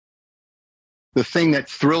The thing that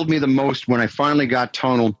thrilled me the most when I finally got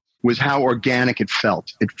Tonal was how organic it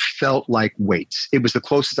felt. It felt like weights. It was the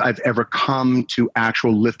closest I've ever come to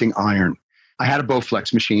actual lifting iron. I had a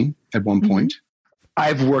Bowflex machine at one point.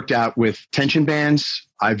 I've worked out with tension bands.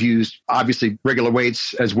 I've used, obviously, regular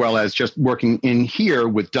weights as well as just working in here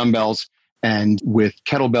with dumbbells and with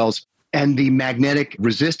kettlebells. And the magnetic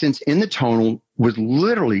resistance in the Tonal was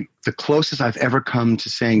literally the closest I've ever come to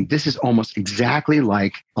saying this is almost exactly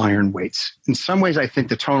like iron weights. In some ways, I think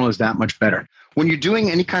the Tonal is that much better. When you're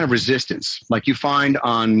doing any kind of resistance, like you find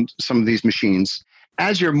on some of these machines,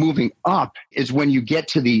 as you're moving up is when you get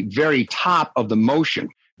to the very top of the motion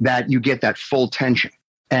that you get that full tension.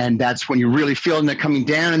 And that's when you're really feeling that coming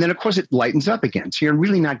down. And then, of course, it lightens up again. So you're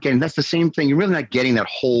really not getting, that's the same thing. You're really not getting that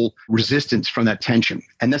whole resistance from that tension.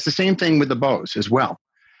 And that's the same thing with the bows as well.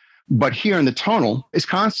 But here in the Tonal, it's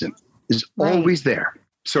constant, is always there.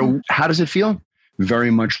 So how does it feel?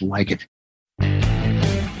 Very much like it.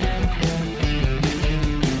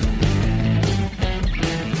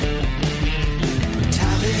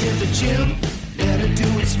 Gym, better do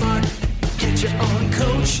it smart. Get your own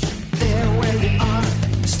coach there where you are.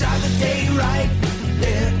 Start the day right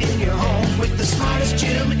there in your home with the smartest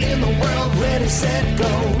gym in the world. Ready, set, go.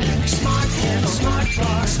 Smart handle, smart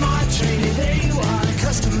bar, smart training. There you are.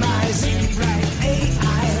 Customizing it right.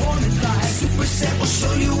 AI on advice. Superset will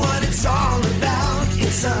show you what it's all about.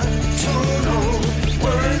 It's a total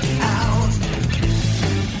workout.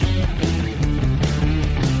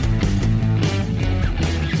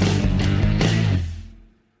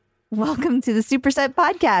 Welcome to the Superset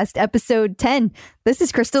Podcast, episode 10. This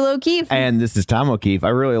is Crystal O'Keefe. And this is Tom O'Keefe. I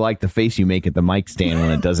really like the face you make at the mic stand when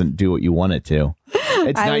it doesn't do what you want it to.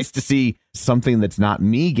 It's nice to see something that's not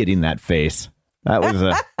me getting that face. That was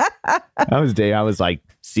a day I was like,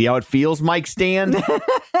 see how it feels, mic stand?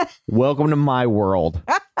 Welcome to my world.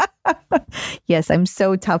 Yes, I'm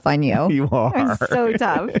so tough on you. You are. I'm so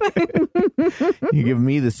tough. You give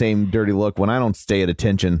me the same dirty look when I don't stay at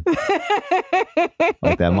attention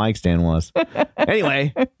like that mic stand was.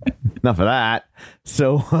 Anyway, enough of that.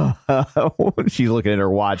 So she's looking at her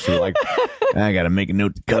watch. She's like, I got to make a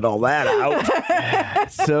note to cut all that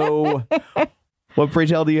out. So what pray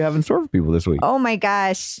tell do you have in store for people this week? Oh my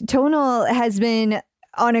gosh. Tonal has been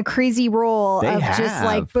on a crazy roll just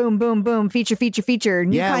like boom, boom, boom, feature,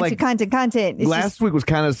 new content. It's last week was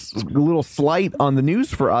kind of a little slight on the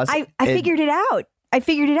news for us. I figured it out.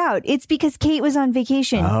 It's because Kate was on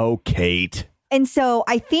vacation. Oh, Kate. And so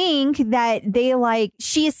I think that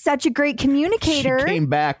she is such a great communicator. She came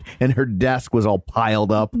back and her desk was all piled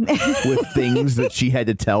up with things that she had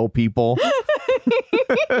to tell people.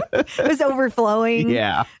 It was overflowing.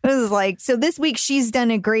 Yeah. It was like, so this week she's done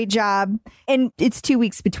a great job, and it's 2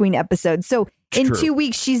 weeks between episodes. So in 2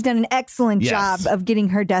 weeks, she's done an excellent job of getting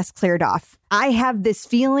her desk cleared off. I have this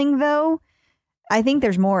feeling, though, I think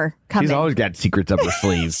there's more coming. She's always got secrets up her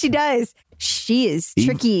sleeves. She does. She is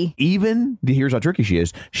tricky. Even, here's how tricky she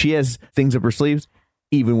is. She has things up her sleeves,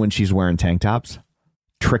 even when she's wearing tank tops.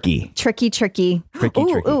 Tricky.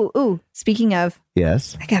 Ooh. Speaking of.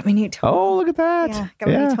 Yes. I got my new Tonal. Oh, look at that. Yeah, got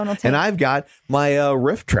my new Tonal tape. And I've got my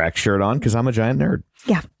Riff Track shirt on because I'm a giant nerd.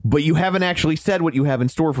 Yeah. But you haven't actually said what you have in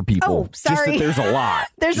store for people. Oh, sorry. Just that there's a lot.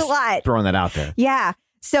 There's a lot. Throwing that out there. Yeah.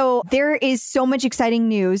 So there is so much exciting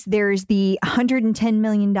news. There's the $110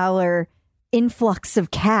 million influx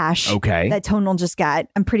of cash that Tonal just got.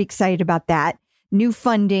 I'm pretty excited about that. New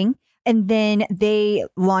funding. And then they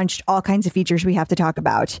launched all kinds of features we have to talk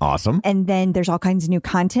about. Awesome. And then there's all kinds of new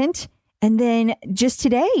content. And then just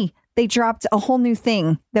today, they dropped a whole new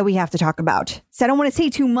thing that we have to talk about. So I don't want to say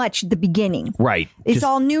too much at the beginning. Right. It's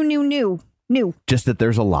all new. Just that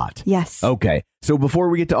there's a lot. Yes. Okay. So before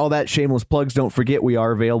we get to all that, shameless plugs, don't forget we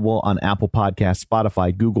are available on Apple Podcasts,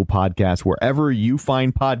 Spotify, Google Podcasts, wherever you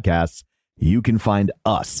find podcasts. You can find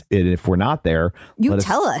us. And if we're not there, you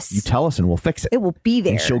tell us. You tell us and we'll fix it. It will be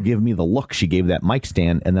there. And she'll give me the look she gave that mic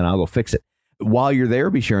stand, and then I'll go fix it. While you're there,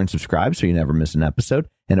 be sure and subscribe so you never miss an episode.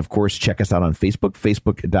 And of course, check us out on Facebook,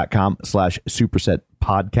 facebook.com/Superset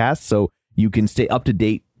Podcast, so you can stay up to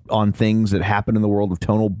date on things that happen in the world of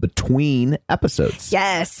Tonal between episodes.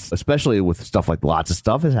 Yes. Especially with stuff like lots of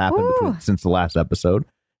stuff has happened since the last episode.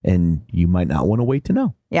 And you might not want to wait to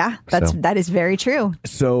know. Yeah, that is very true.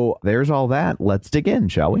 So there's all that. Let's dig in,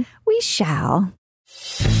 shall we? We shall.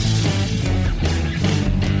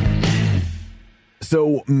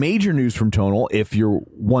 So major news from Tonal, if you're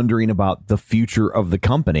wondering about the future of the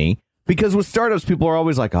company, because with startups, people are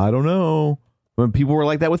always like, I don't know. When people were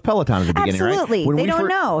like that with Peloton at the beginning, Absolutely. right? They don't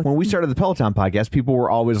know. When we started the Peloton podcast, people were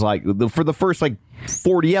always like, for the first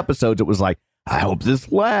 40 episodes, it was like, I hope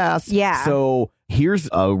this lasts. Yeah. So here's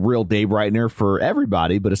a real day brightener for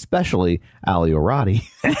everybody, but especially Ali O'Radi.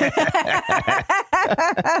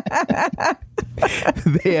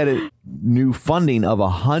 They had a new funding of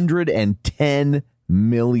 $110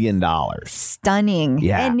 million. Stunning.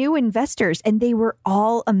 Yeah. And new investors. And they were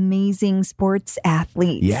all amazing sports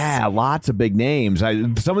athletes. Yeah, lots of big names.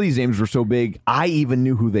 Some of these names were so big, I even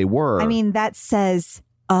knew who they were. I mean, that says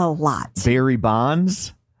a lot. Barry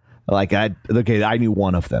Bonds. I knew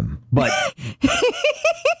one of them, but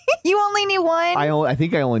you only knew one? I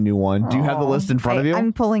think I only knew one. Do you have the list in front of you?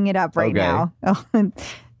 I'm pulling it up right now. Oh,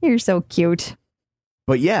 you're so cute.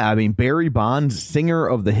 But yeah, I mean, Barry Bonds, singer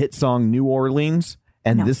of the hit song New Orleans,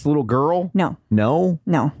 and this little girl? No.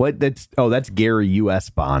 What? That's Gary U.S.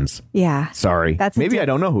 Bonds. Yeah. Sorry. Maybe I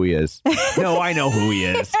don't know who he is. No, I know who he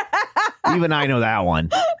is. Even I know that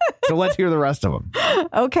one. So let's hear the rest of them.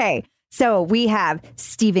 Okay. So we have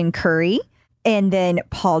Stephen Curry, and then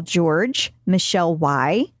Paul George, Michelle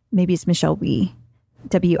Y. Maybe it's Michelle Wie.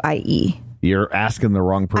 W-I-E. You're asking the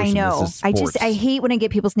wrong person. I know. I hate when I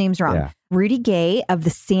get people's names wrong. Yeah. Rudy Gay of the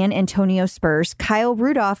San Antonio Spurs, Kyle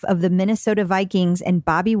Rudolph of the Minnesota Vikings, and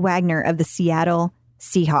Bobby Wagner of the Seattle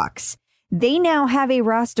Seahawks. They now have a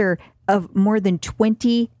roster of more than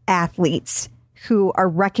 20 athletes who are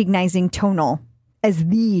recognizing Tonal as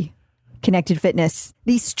the connected fitness,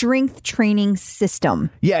 the strength training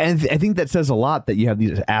system. Yeah, and I think that says a lot that you have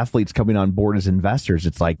these athletes coming on board as investors.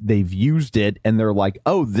 It's like they've used it and they're like,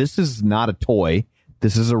 oh, this is not a toy.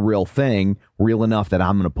 This is a real thing, real enough that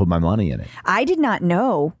I'm going to put my money in it. I did not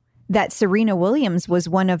know that Serena Williams was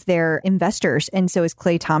one of their investors, and so is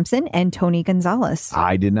Klay Thompson and Tony Gonzalez.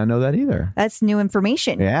 I did not know that either. That's new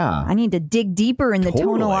information. Yeah. I need to dig deeper in the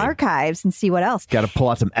Tonal archives and see what else. Got to pull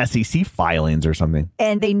out some SEC filings or something.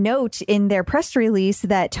 And they note in their press release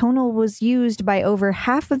that Tonal was used by over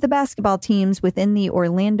half of the basketball teams within the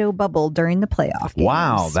Orlando bubble during the playoff games.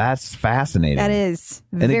 Wow, that's fascinating. That is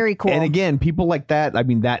very cool. And again, people like that, I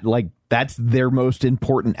mean, that's their most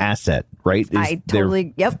important asset, right?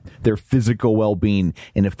 Their physical well-being.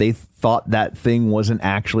 And if they thought that thing wasn't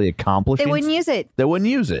actually accomplishing, they wouldn't use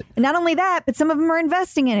it. And not only that, but some of them are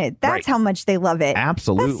investing in it. That's how much they love it.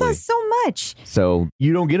 Absolutely. That says so much. So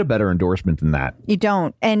you don't get a better endorsement than that. You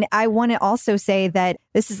don't. And I want to also say that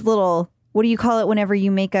this is what do you call it whenever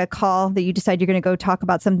you make a call that you decide you're going to go talk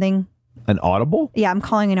about something? An audible? Yeah, I'm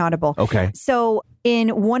calling an audible. Okay. So in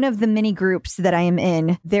one of the mini groups that I am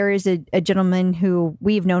in, there is a gentleman who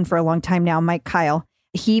we've known for a long time now, Mike Kyle.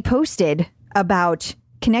 He posted about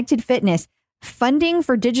connected fitness, funding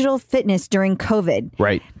for digital fitness during COVID.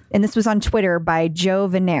 Right. And this was on Twitter by Joe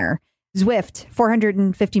Venair. Zwift,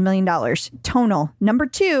 $450 million. Tonal, number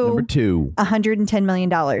two, $110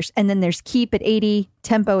 million. And then there's Keep at 80,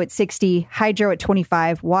 Tempo at 60, Hydro at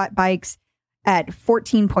 25, Watt Bikes at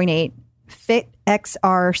 14.8, Fit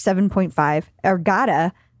XR 7.5,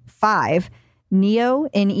 Ergata 5, Neo,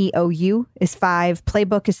 Neou is 5,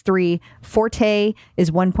 Playbook is 3, Forte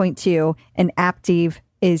is 1.2, and Aptiv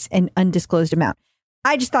is an undisclosed amount.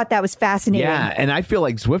 I just thought that was fascinating. Yeah, and I feel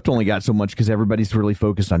like Zwift only got so much because everybody's really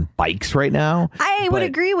focused on bikes right now. I would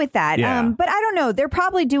agree with that. Yeah. But I don't know. They're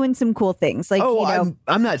probably doing some cool things.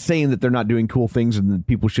 I'm not saying that they're not doing cool things and that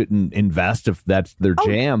people shouldn't invest if that's their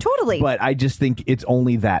jam. Totally. But I just think it's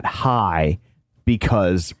only that high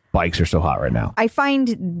because bikes are so hot right now. I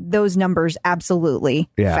find those numbers absolutely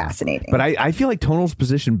fascinating. But I feel like Tonal's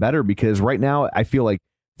positioned better because right now I feel like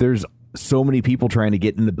there's so many people trying to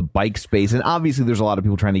get into the bike space. And obviously there's a lot of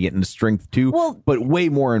people trying to get into strength too, but way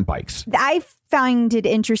more in bikes. I find it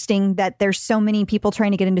interesting that there's so many people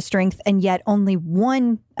trying to get into strength, and yet only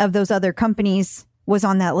one of those other companies was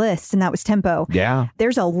on that list, and that was Tempo. Yeah.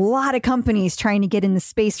 There's a lot of companies trying to get in the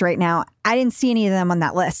space right now. I didn't see any of them on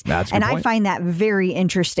that list. That's a good point. I find that very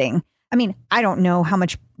interesting. I mean, I don't know how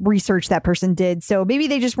much research that person did, so maybe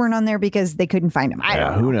they just weren't on there because they couldn't find them. I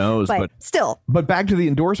don't know. Who knows? But still. But back to the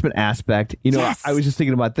endorsement aspect, I was just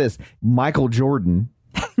thinking about this. Michael Jordan,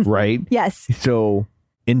 right? Yes. So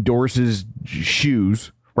endorses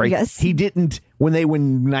shoes, right? Yes. He didn't,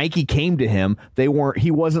 when Nike came to him,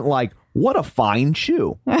 he wasn't like, what a fine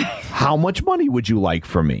shoe. How much money would you like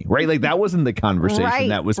from me? Right? Like that wasn't the conversation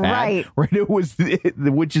that was had. Right. It was,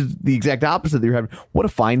 which is the exact opposite that you're having. What a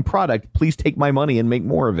fine product. Please take my money and make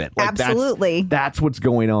more of it. Like absolutely. That's what's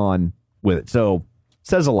going on with it. So it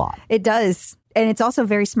says a lot. It does. And it's also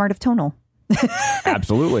very smart of Tonal.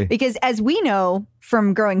 Absolutely. Because as we know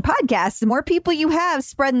from growing podcasts, the more people you have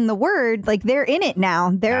spreading the word, like they're in it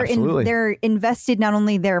now. They're invested not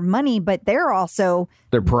only their money, but they're also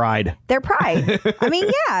their pride. I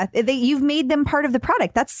mean, yeah, you've made them part of the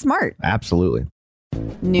product. That's smart. Absolutely.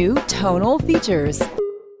 New Tonal features.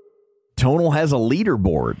 Tonal has a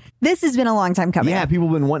leaderboard. This has been a long time coming. Yeah, people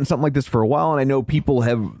have been wanting something like this for a while. And I know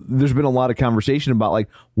there's been a lot of conversation about like,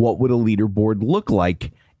 what would a leaderboard look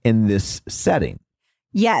like in this setting?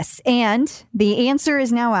 Yes. And the answer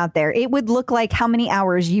is now out there. It would look like how many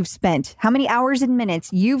hours and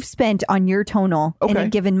minutes you've spent on your Tonal in a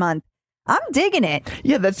given month. I'm digging it.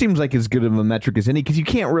 Yeah, that seems like as good of a metric as any, because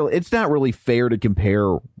it's not really fair to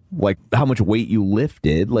compare like how much weight you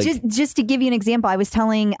lifted. Like just to give you an example, I was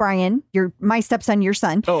telling Brian, my stepson, your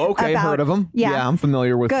son. Oh, okay. Heard of him. Yeah, I'm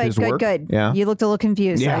familiar with his work. Good. Yeah. You looked a little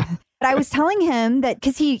confused. Yeah. But I was telling him that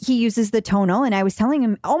because he uses the Tonal, and I was telling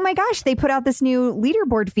him, oh my gosh, they put out this new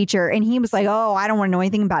leaderboard feature. And he was like, oh, I don't want to know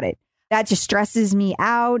anything about it. That just stresses me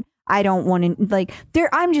out. I don't want to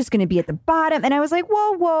I'm just going to be at the bottom. And I was like,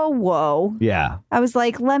 whoa. Yeah. I was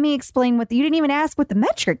like, let me explain you didn't even ask what the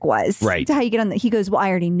metric was. Right. To how you get on he goes, well, I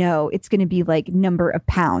already know it's going to be like number of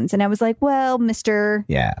pounds. And I was like, well, mister.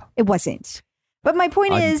 Yeah. It wasn't. But my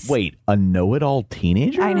point is. Wait, a know-it-all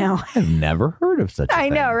teenager? I know. I've never heard of such a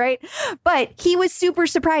thing. I know, right? But he was super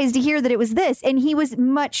surprised to hear that it was this. And he was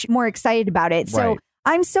much more excited about it. So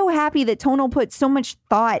I'm so happy that Tonal put so much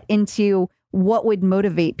thought into what would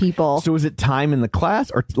motivate people. So is it time in the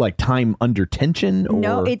class or like time under tension? Or?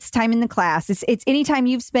 No, it's time in the class. It's any time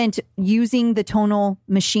you've spent using the Tonal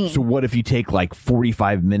machine. So what if you take like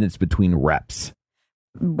 45 minutes between reps?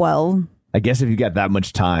 Well, I guess if you got that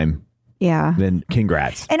much time. Yeah. Then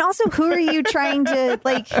congrats. And also, who are you trying to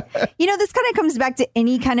this kind of comes back to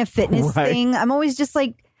any kind of fitness thing. I'm always just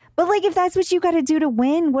like, but like, if that's what you got to do to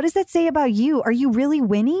win, what does that say about you? Are you really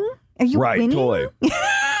winning? Are you winning? Totally.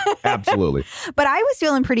 Absolutely. But I was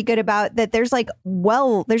feeling pretty good about that. There's like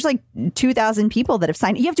 2,000 people that have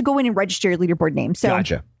signed. You have to go in and register your leaderboard name. So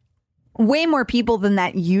gotcha. Way more people than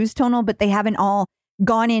that use Tonal, but they haven't all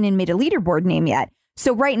gone in and made a leaderboard name yet.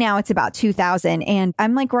 So right now it's about 2,000 and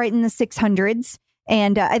I'm like right in the 600s.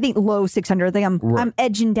 And I think low 600. I think I'm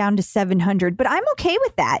edging down to 700, but I'm okay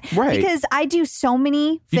with that because I do so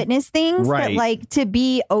many fitness things that like to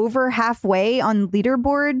be over halfway on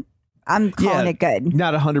leaderboard. I'm calling it good.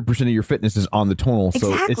 Not 100% of your fitness is on the Tonal,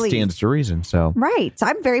 so it stands to reason. So So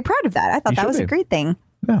I'm very proud of that. I thought that was a great thing.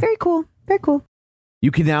 Yeah. Very cool. Very cool.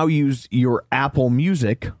 You can now use your Apple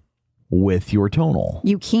Music with your Tonal.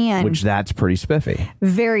 You can. Which that's pretty spiffy.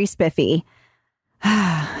 Very spiffy.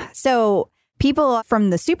 So people from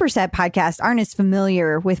the Superset podcast aren't as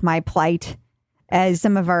familiar with my plight as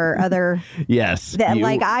some of our other. Yes.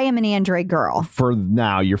 Like I am an Android girl. For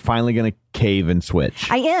now, you're finally going to cave and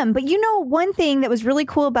switch. I am. But one thing that was really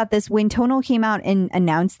cool about this, when Tonal came out and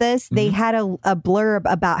announced this, they had a blurb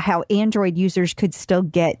about how Android users could still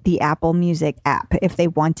get the Apple Music app if they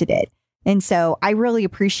wanted it. And so I really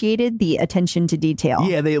appreciated the attention to detail.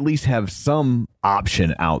 Yeah, they at least have some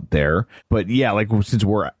option out there. But yeah, like since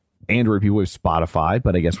we're Android people have Spotify,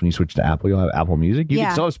 but I guess when you switch to Apple, you'll have Apple Music. You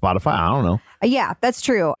can still have Spotify. I don't know. Yeah, that's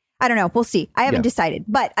true. I don't know. We'll see. I haven't decided,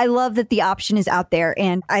 but I love that the option is out there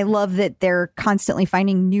and I love that they're constantly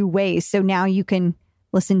finding new ways. So now you can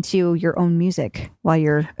listen to your own music while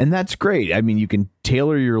you're. And that's great. I mean, you can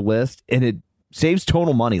tailor your list and it saves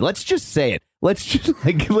Tonal money. Let's just say it. Let's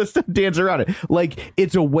not dance around it. Like,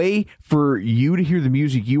 it's a way for you to hear the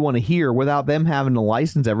music you want to hear without them having to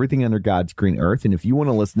license everything under God's green earth. And if you want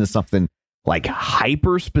to listen to something like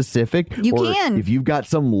hyper specific, you can. If you've got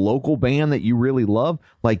some local band that you really love,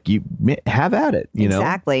 like, you have at it. You know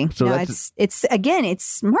exactly. So it's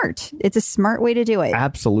smart. It's a smart way to do it.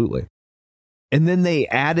 Absolutely. And then they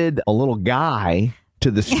added a little guy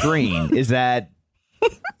to the screen. Is that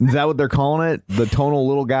what they're calling it? The Tonal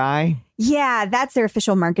little guy? Yeah, that's their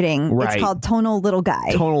official marketing. Right. It's called Tonal Little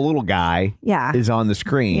Guy. Tonal Little Guy is on the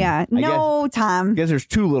screen. Yeah. Tom. I guess there's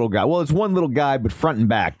two little guys. Well, it's one little guy, but front and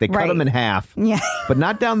back. They cut them in half. Yeah. But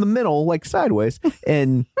not down the middle, like sideways.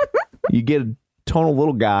 And you get a Tonal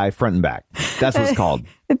Little Guy front and back. That's what it's called.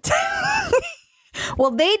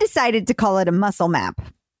 Well, they decided to call it a muscle map.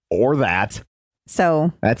 Or that.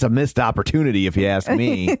 So that's a missed opportunity, if you ask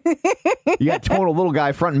me. You got Tonal Little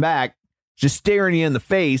Guy front and back, just staring you in the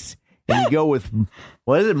face. And you go with,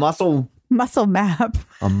 what is it, muscle map.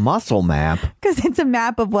 A muscle map? Because it's a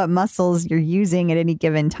map of what muscles you're using at any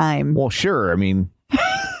given time. Well, sure. I mean,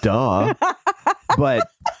 duh. But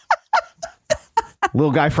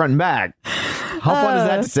little guy front and back. How fun is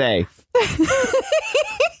that to say?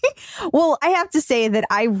 Well, I have to say that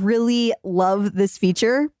I really love this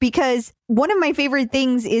feature because one of my favorite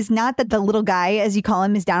things is not that the little guy, as you call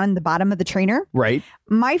him, is down in the bottom of the trainer. Right.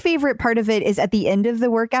 My favorite part of it is at the end of the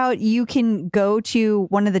workout, you can go to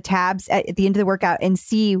one of the tabs at the end of the workout and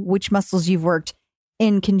see which muscles you've worked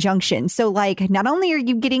in conjunction. So like not only are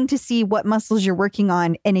you getting to see what muscles you're working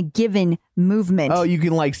on in a given movement. Oh, you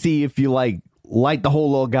can like see if you like light the whole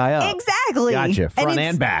little guy up. Exactly. Gotcha. Front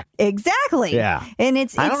and back. Exactly. Yeah. And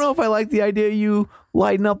I don't know if I like the idea of you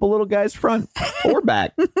lighting up a little guy's front or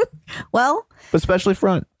back. Well, especially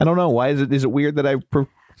front. I don't know. Why is it weird that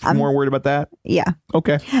I'm more worried about that? Yeah.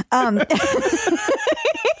 Okay.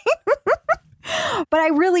 But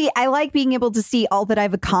I like being able to see all that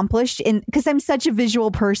I've accomplished because I'm such a visual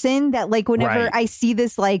person that like whenever I see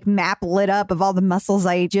this like map lit up of all the muscles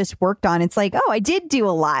I just worked on, it's like, oh, I did do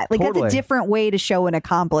a lot. Like That's a different way to show an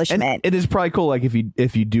accomplishment. And it is probably cool. Like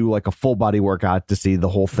if you do like a full body workout to see the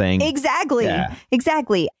whole thing. Exactly. Yeah.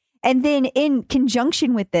 Exactly. And then in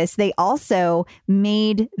conjunction with this, they also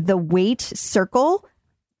made the weight circle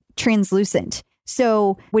translucent.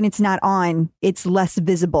 So when it's not on, it's less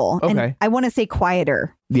visible. Okay. And I want to say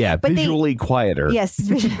quieter. Yeah, but visually quieter. Yes,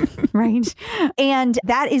 right. And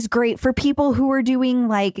that is great for people who are doing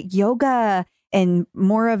like yoga and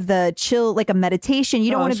more of the chill, like a meditation.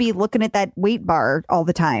 You don't want to be looking at that weight bar all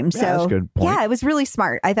the time. So that's a good point. Yeah, it was really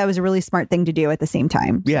smart. I thought it was a really smart thing to do at the same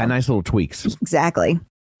time. Yeah, nice little tweaks. Exactly.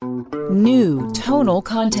 New tonal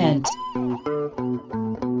content.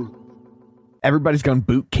 Everybody's gone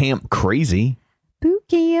boot camp crazy. Boot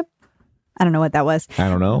camp. I don't know what that was. I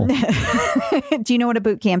don't know. Do you know what a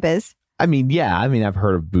boot camp is? I mean, yeah. I mean, I've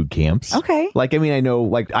heard of boot camps. Okay. Like, I mean,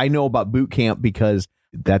 I know about boot camp because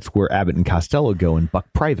that's where Abbott and Costello go in Buck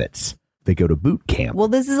Privates. They go to boot camp. Well,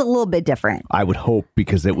 this is a little bit different. I would hope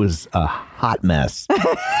because it was a hot mess,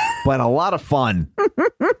 but a lot of fun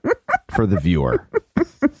for the viewer.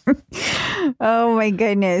 Oh, my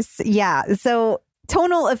goodness. Yeah. So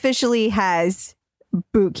Tonal officially has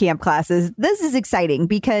boot camp classes. This is exciting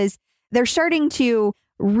because they're starting to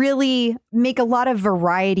really make a lot of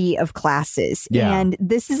variety of classes. Yeah. And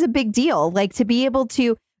this is a big deal. Like to be able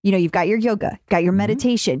to, you've got your yoga, got your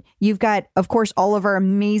meditation. You've got, of course, all of our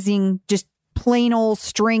amazing, just plain old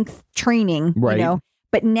strength training, right.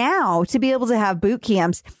 But now to be able to have boot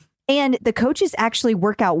camps and the coaches actually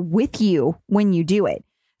work out with you when you do it.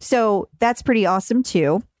 So that's pretty awesome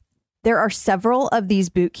too. There are several of these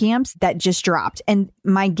boot camps that just dropped. And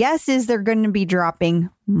my guess is they're going to be dropping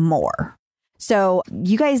more. So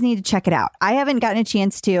you guys need to check it out. I haven't gotten a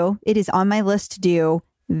chance to. It is on my list to do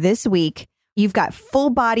this week. You've got full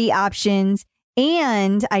body options.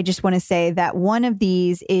 And I just want to say that one of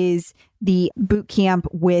these is the boot camp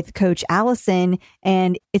with Coach Allison.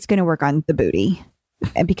 And it's going to work on the booty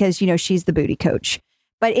because, she's the booty coach.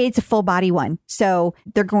 But it's a full body one. So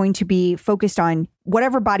they're going to be focused on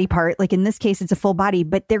whatever body part, like in this case, it's a full body,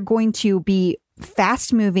 but they're going to be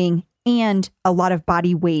fast moving and a lot of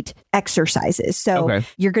body weight exercises. So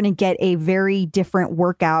you're going to get a very different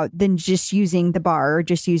workout than just using the bar or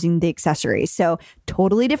just using the accessories. So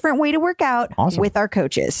totally different way to work out with our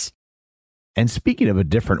coaches. And speaking of a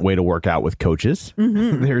different way to work out with coaches,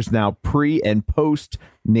 there's now pre and post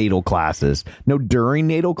natal classes. No during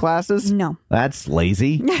natal classes? No. That's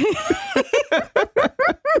lazy.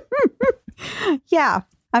 Yeah,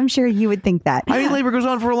 I'm sure you would think that. I mean, labor goes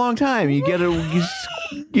on for a long time. You get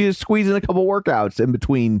you squeeze in a couple workouts in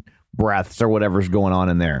between breaths or whatever's going on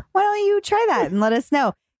in there. Why don't you try that and let us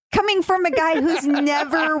know? Coming from a guy who's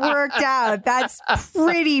never worked out, that's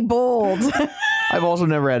pretty bold. I've also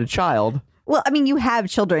never had a child. Well, I mean, you have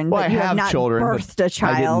children, but you have not birthed a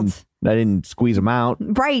child. I didn't squeeze them out.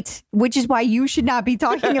 Right. Which is why you should not be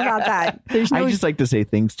talking about that. I just like to say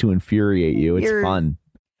things to infuriate you. It's fun.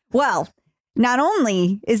 Well, not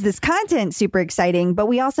only is this content super exciting, but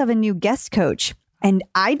we also have a new guest coach. And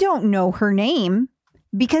I don't know her name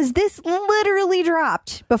because this literally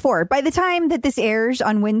dropped before. By the time that this airs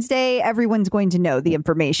on Wednesday, everyone's going to know the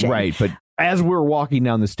information. Right. But as we're walking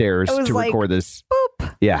down the stairs to record this.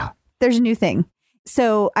 Boop. Yeah. There's a new thing.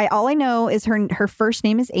 So all I know is her first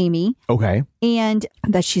name is Amy. Okay. And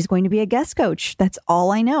that she's going to be a guest coach. That's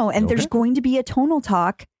all I know. And there's going to be a tonal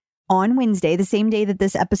talk on Wednesday, the same day that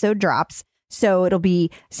this episode drops. So it'll be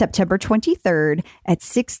September 23rd at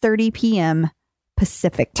 6:30 p.m.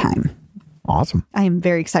 Pacific time. Awesome. I am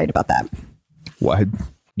very excited about that. What?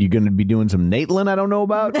 You going to be doing some Natelin I don't know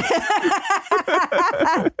about?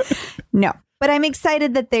 No. But I'm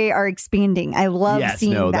excited that they are expanding. I love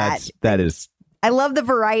seeing that. That is. I love the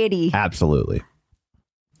variety. Absolutely.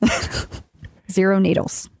 0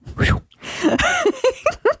 needles.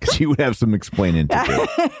 You would have some explaining to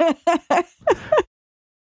do.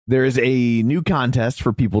 There is a new contest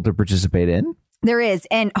for people to participate in. There is.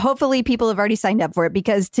 And hopefully people have already signed up for it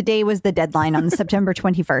because today was the deadline on September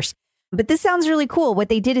 21st. But this sounds really cool. What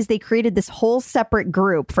they did is they created this whole separate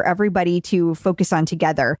group for everybody to focus on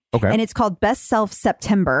together. Okay. And it's called Best Self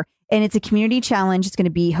September. And it's a community challenge. It's going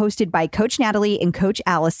to be hosted by Coach Natalie and Coach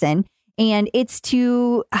Allison. And it's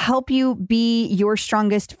to help you be your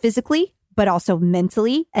strongest physically, but also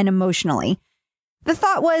mentally and emotionally. The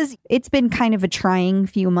thought was it's been kind of a trying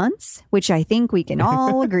few months, which I think we can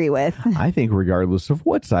all agree with. I think regardless of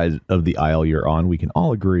what side of the aisle you're on, we can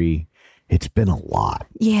all agree it's been a lot.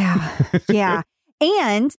 Yeah. Yeah.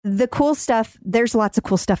 And the cool stuff, there's lots of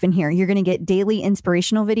cool stuff in here. You're going to get daily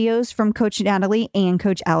inspirational videos from Coach Natalie and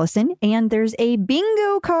Coach Allison. And there's a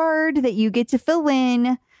bingo card that you get to fill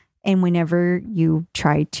in. And whenever you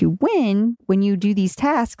try to win, when you do these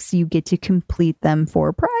tasks, you get to complete them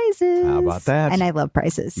for prizes. How about that? And I love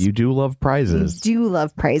prizes. You do love prizes. You do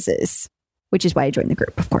love prizes, which is why I joined the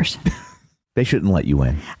group, of course. They shouldn't let you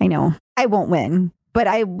win. I know. I won't win, but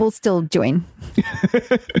I will still join.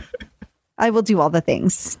 I will do all the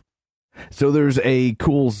things. So there's a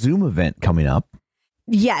cool Zoom event coming up.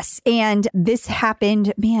 Yes. And this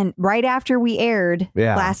happened, man, right after we aired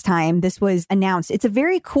last time. This was announced. It's a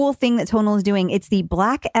very cool thing that Tonal is doing. It's the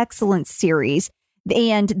Black Excellence Series.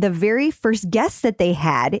 And the very first guest that they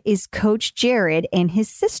had is Coach Jared and his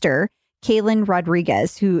sister, Kaylin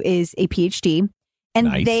Rodriguez, who is a PhD.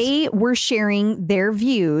 And they were sharing their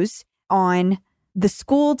views on the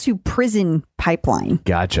school to prison pipeline.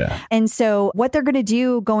 Gotcha. And so what they're going to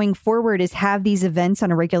do going forward is have these events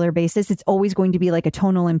on a regular basis. It's always going to be like a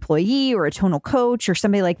Tonal employee or a Tonal coach or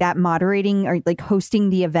somebody like that moderating or like hosting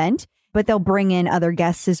the event. But they'll bring in other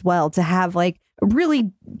guests as well to have like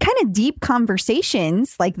really kind of deep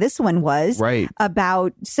conversations like this one was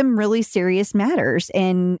about some really serious matters.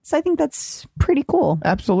 And so I think that's pretty cool.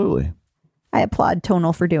 Absolutely. I applaud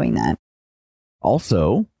Tonal for doing that.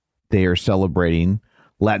 Also, they are celebrating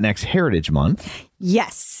Latinx Heritage Month.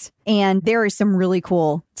 Yes. And there is some really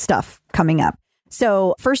cool stuff coming up.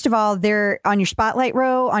 So first of all, they're on your spotlight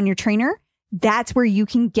row on your trainer. That's where you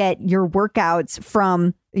can get your workouts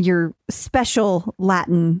from your special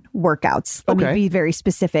Latin workouts. Let me be very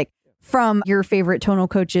specific. From your favorite Tonal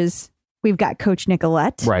coaches, we've got Coach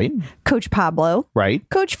Nicolette, Coach Pablo,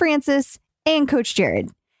 Coach Francis, and Coach Jared.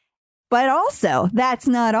 But also, that's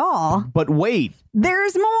not all. But wait.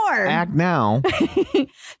 There's more. Act now.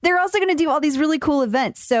 They're also going to do all these really cool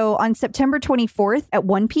events. So on September 24th at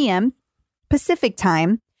 1 p.m. Pacific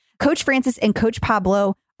time, Coach Francis and Coach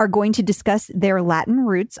Pablo are going to discuss their Latin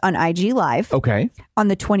roots on IG Live. Okay. On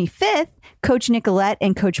the 25th, Coach Nicolette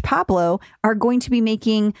and Coach Pablo are going to be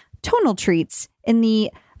making Tonal treats in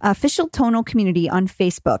the official Tonal community on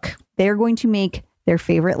Facebook. They're going to make their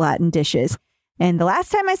favorite Latin dishes. And the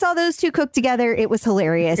last time I saw those two cook together, it was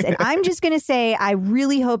hilarious. And I'm just going to say, I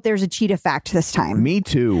really hope there's a cheetah fact this time. Me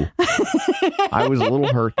too. I was a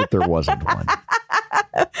little hurt that there wasn't one.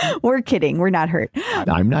 We're kidding. We're not hurt.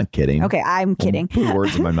 I'm not kidding. Okay, I'm kidding. Don't put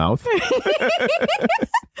words in my mouth.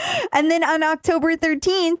 And then on October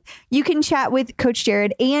 13th, you can chat with Coach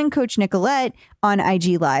Jared and Coach Nicolette on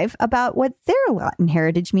IG Live about what their Latin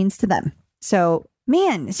heritage means to them. So,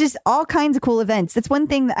 man, it's just all kinds of cool events. That's one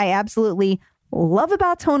thing that I absolutely love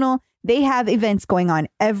about Tonal. They have events going on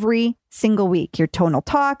every single week. Your Tonal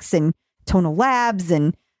Talks and Tonal Labs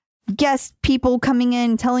and guest people coming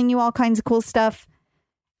in, telling you all kinds of cool stuff.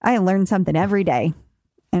 I learn something every day.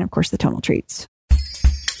 And of course, the Tonal treats.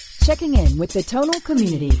 Checking in with the Tonal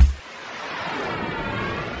community.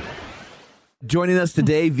 Joining us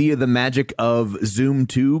today via the magic of Zoom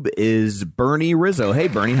Tube is Bernie Rizzo. Hey,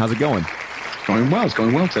 Bernie, how's it going? Going well. It's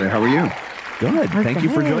going well today. How are you? Good. Thank you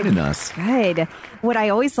for joining us. Good. What I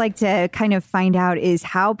always like to kind of find out is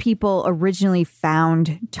how people originally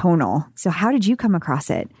found Tonal. So how did you come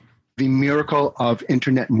across it? The miracle of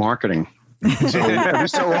internet marketing. So every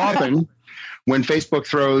so often, when Facebook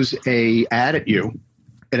throws a ad at you,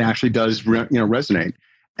 it actually does resonate.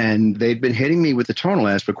 And they'd been hitting me with the Tonal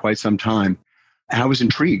ads for quite some time. And I was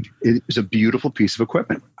intrigued. It was a beautiful piece of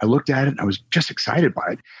equipment. I looked at it. I was just excited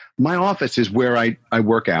by it. My office is where I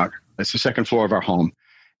work out. It's the second floor of our home.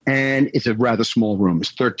 And it's a rather small room. It's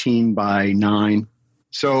 13 by 9.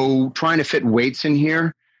 So trying to fit weights in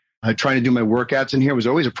here, trying to do my workouts in here was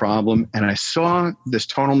always a problem. And I saw this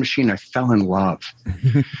Tonal machine. I fell in love.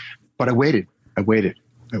 But I waited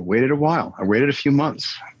a while. I waited a few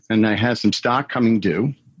months. And I had some stock coming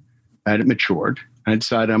due. And it matured. I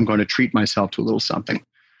decided I'm going to treat myself to a little something.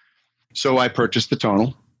 So I purchased the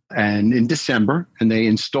Tonal and in December, and they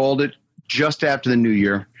installed it just after the new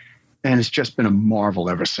year. And it's just been a marvel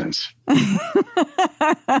ever since.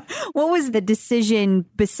 What was the decision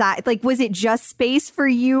beside, like, was it just space for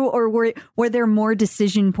you, or were there more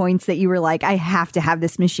decision points that you were like, I have to have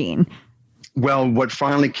this machine? Well, what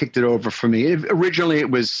finally kicked it over for me, originally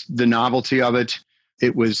it was the novelty of it.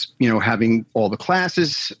 It was, having all the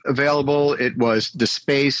classes available. It was the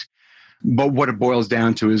space. But what it boils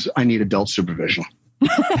down to is I need adult supervision.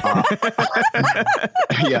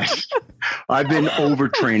 Yes. I've been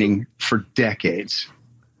overtraining for decades.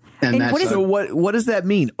 And that's what does that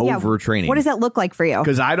mean? Overtraining. What does that look like for you?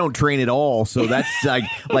 Because I don't train at all. So that's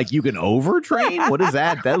like you can overtrain? What is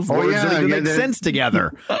that? Those words don't even make sense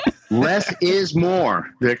together. Less is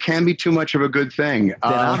more. There can be too much of a good thing. Then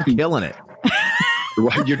I'm killing it.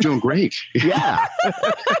 Well, you're doing great. Yeah.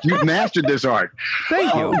 You've mastered this art.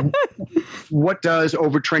 Thank you. What does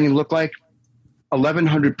overtraining look like?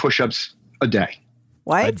 1,100 push-ups a day.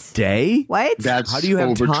 What? A day? What? How do you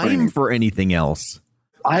have time for anything else?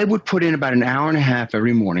 I would put in about an hour and a half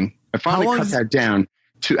every morning. I finally cut that down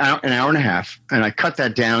to an hour and a half, and I cut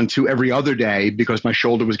that down to every other day because my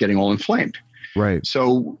shoulder was getting all inflamed. Right.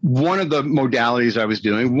 So one of the modalities I was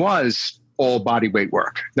doing was all body weight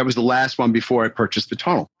work. That was the last one before I purchased the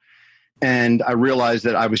Tonal. And I realized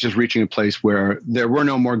that I was just reaching a place where there were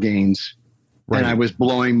no more gains, and I was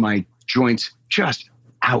blowing my joints just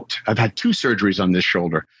out. I've had 2 surgeries on this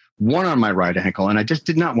shoulder, one on my right ankle, and I just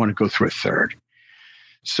did not want to go through a third.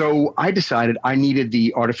 So I decided I needed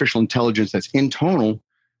the artificial intelligence that's in Tonal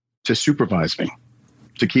to supervise me,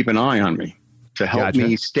 to keep an eye on me, to help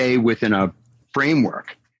me stay within a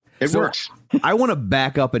framework. It works. I want to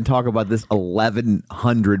back up and talk about this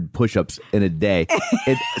 1,100 push-ups in a day.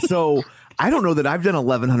 So I don't know that I've done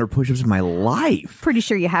 1,100 push-ups in my life. Pretty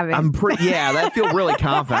sure you haven't. I feel really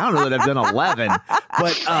confident. I don't know that I've done 11.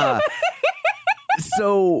 But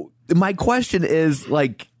so my question is,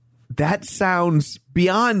 like, that sounds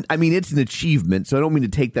beyond, I mean, it's an achievement, so I don't mean to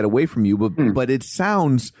take that away from you, but it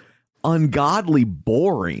sounds ungodly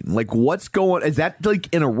boring. Like, what's going, is that like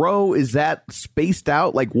in a row? Is that spaced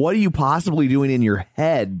out? Like, what are you possibly doing in your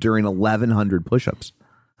head during 1,100 push-ups?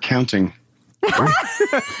 Counting.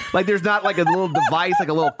 Like, there's not like a little device, like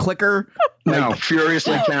a little clicker? No,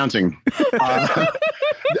 furiously counting. I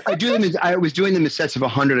was doing them in sets of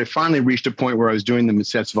 100. I finally reached a point where I was doing them in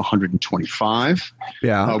sets of 125.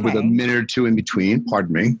 Yeah. With a minute or two in between.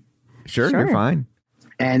 Pardon me. Sure. You're fine.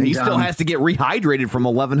 And he still has to get rehydrated from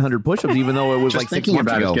 1,100 push-ups, even though it was like 6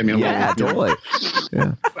 months ago. Totally.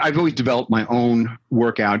 Yeah. I've always developed my own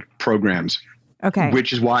workout programs. Okay.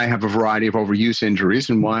 Which is why I have a variety of overuse injuries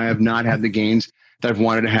and why I've not had the gains that I've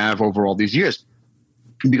wanted to have over all these years.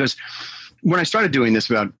 Because when I started doing this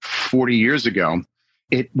about 40 years ago,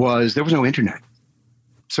 there was no internet.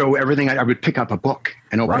 So everything, I would pick up a book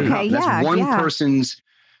and open it up. That's one person's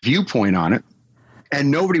viewpoint on it. And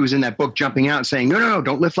nobody was in that book jumping out and saying, no,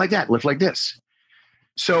 don't lift like that, lift like this.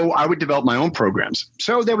 So I would develop my own programs.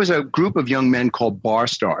 So there was a group of young men called Bar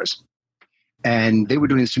Stars. And they were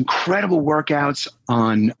doing these incredible workouts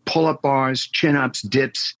on pull-up bars, chin-ups,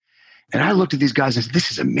 dips. And I looked at these guys and said,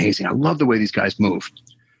 this is amazing. I love the way these guys move.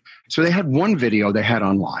 So they had one video they had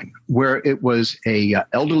online where it was a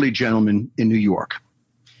elderly gentleman in New York.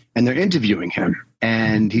 And they're interviewing him.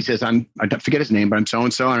 And he says, I forget his name, but I'm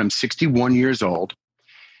so-and-so, and I'm 61 years old.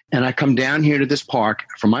 And I come down here to this park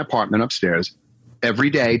from my apartment upstairs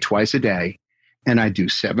every day, twice a day. And I do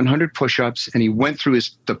 700 push-ups. And he went through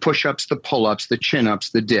the push-ups, the pull-ups, the chin-ups,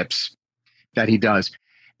 the dips that he does.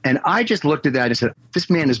 And I just looked at that and said, this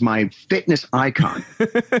man is my fitness icon.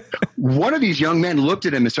 One of these young men looked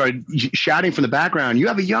at him and started shouting from the background, you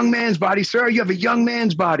have a young man's body, sir. You have a young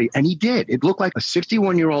man's body. And he did. It looked like a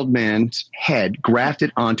 61-year-old man's head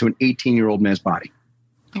grafted onto an 18-year-old man's body.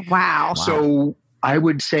 Wow. So I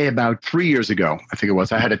would say about 3 years ago, I think it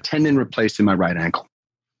was, I had a tendon replaced in my right ankle.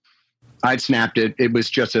 I'd snapped it. It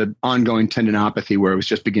was just an ongoing tendinopathy where it was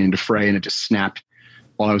just beginning to fray, and it just snapped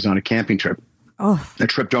while I was on a camping trip. Oh. I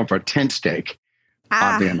tripped over a tent stake,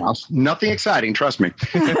 oddly enough. Nothing exciting, trust me.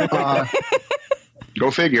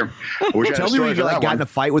 Go figure. Tell me when you got in a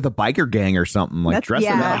fight with a biker gang or something. Like, dress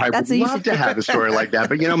them up. I would love to have a story like that.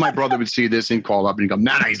 But, my brother would see this and call up and he'd go,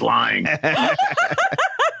 man, he's lying.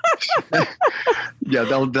 Yeah,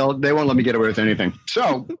 they won't let me get away with anything.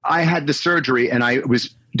 So I had the surgery, and I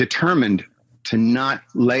was determined to not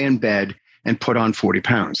lay in bed and put on 40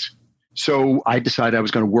 pounds. So I decided I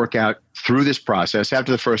was going to work out through this process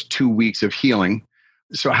after the first 2 weeks of healing.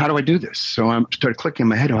 So how do I do this? So I started clicking in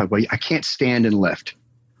my head. I'm like, well, I can't stand and lift.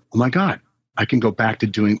 Oh my God, I can go back to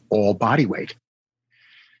doing all body weight.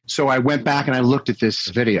 So I went back and I looked at this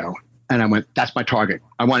video and I went, that's my target.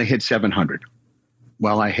 I want to hit 700.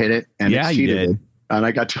 Well, I hit it and exceeded it. and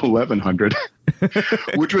I got to 1,100,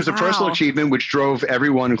 which was a personal achievement, which drove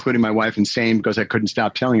everyone, including my wife, insane because I couldn't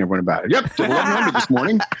stop telling everyone about it. Yep, did 1,100 this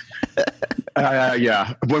morning.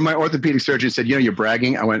 Yeah. When my orthopedic surgeon said, you're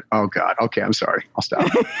bragging, I went, oh, God. Okay, I'm sorry. I'll stop.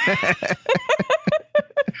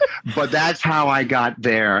 But that's how I got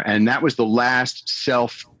there. And that was the last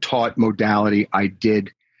self-taught modality I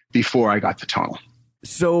did before I got to Tonal.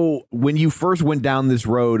 So when you first went down this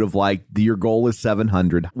road of like your goal is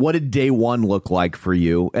 700, what did day one look like for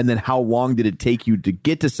you? And then how long did it take you to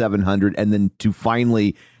get to 700 and then to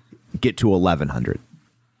finally get to 1,100?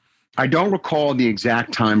 I don't recall the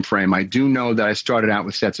exact time frame. I do know that I started out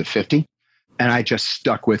with sets of 50 and I just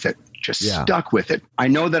stuck with it. Stuck with it. I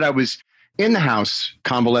know that I was in the house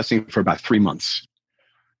convalescing for about 3 months.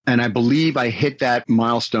 And I believe I hit that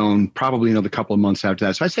milestone probably another couple of months after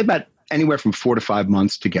that. So I'd say about anywhere from 4 to 5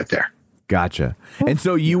 months to get there. Gotcha. And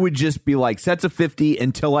so you would just be like sets of 50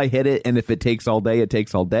 until I hit it. And if it takes all day, it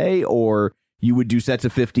takes all day. Or you would do sets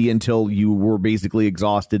of 50 until you were basically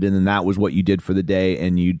exhausted. And then that was what you did for the day.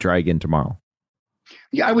 And you'd try again tomorrow.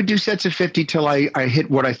 Yeah, I would do sets of 50 till I hit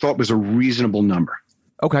what I thought was a reasonable number.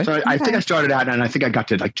 Okay. So I think I started out and I think I got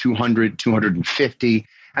to like 200, 250.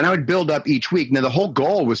 And I would build up each week. Now, the whole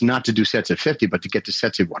goal was not to do sets of 50, but to get to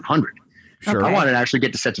sets of 100. Sure. I wanted to actually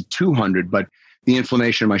get to sets of 200, but the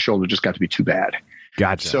inflammation in my shoulder just got to be too bad.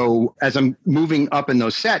 Gotcha. So as I'm moving up in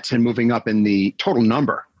those sets and moving up in the total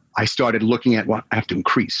number, I started looking at what I have to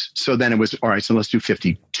increase. So then it was, all right, so let's do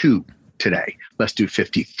 52 today. Let's do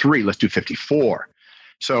 53. Let's do 54.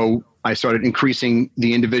 So I started increasing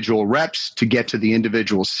the individual reps to get to the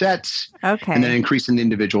individual sets. Okay. And then increasing the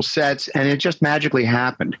individual sets. And it just magically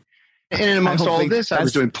happened. And amongst all of this, I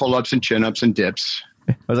was doing pull-ups and chin-ups and dips.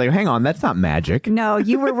 I was like, hang on, that's not magic. No,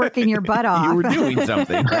 you were working your butt off. You were doing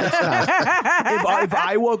something. If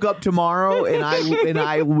I woke up tomorrow and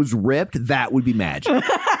I was ripped, that would be magic.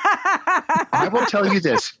 I will tell you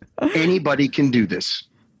this. Anybody can do this.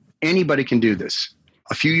 Anybody can do this.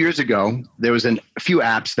 A few years ago, there was a few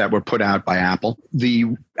apps that were put out by Apple.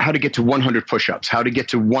 How to get to 100 push-ups, how to get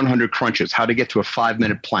to 100 crunches, how to get to a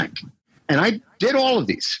 5-minute plank. And I did all of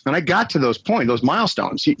these. And I got to those points, those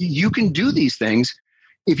milestones. You can do these things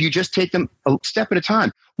if you just take them a step at a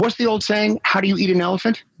time. What's the old saying? How do you eat an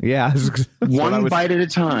elephant? Yeah. One bite at a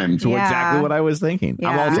time. That's exactly what I was thinking. Yeah.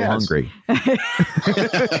 I'm also hungry.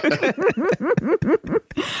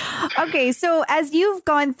 Okay, so as you've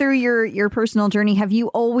gone through your personal journey, have you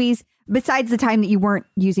always, besides the time that you weren't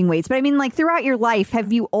using weights, but I mean like throughout your life,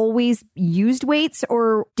 have you always used weights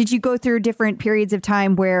or did you go through different periods of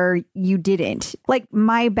time where you didn't? Like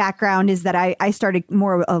my background is that I started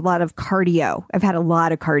a lot of cardio. I've had a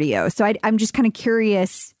lot of cardio. So I'm just kind of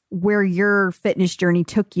curious where your fitness journey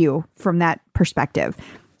took you from that perspective.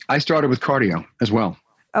 I started with cardio as well.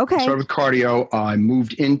 Okay. I started with cardio. I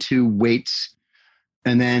moved into weights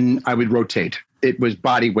and then I would rotate. It was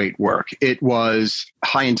body weight work. It was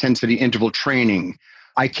high intensity interval training.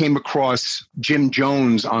 I came across Jim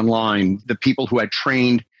Jones online, the people who had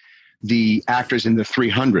trained the actors in the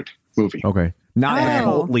 300 movie. Okay. Not a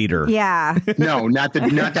cult leader. Yeah. No, not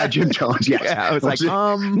that Jim Jones. Yes. Yeah, I was like,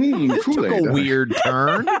 took a weird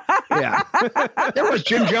turn. Yeah. There was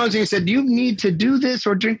Jim Jones, and he said, you need to do this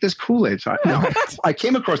or drink this Kool-Aid. So I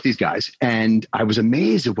came across these guys, and I was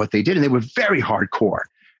amazed at what they did, and they were very hardcore.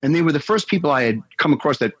 And they were the first people I had come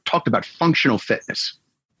across that talked about functional fitness.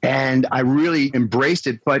 And I really embraced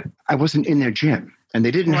it, but I wasn't in their gym, and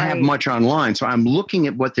they didn't have much online. So I'm looking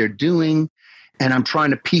at what they're doing, and I'm trying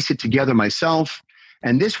to piece it together myself.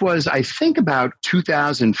 And this was, I think, about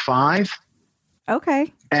 2005.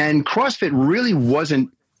 Okay. And CrossFit really wasn't,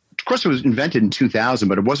 CrossFit was invented in 2000,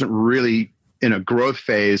 but it wasn't really in a growth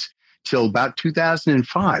phase till about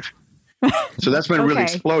 2005. So that's when it really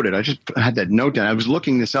exploded. I just had that note down. I was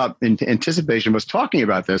looking this up in anticipation, was talking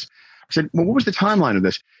about this. I said, well, what was the timeline of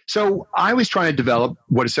this? So I was trying to develop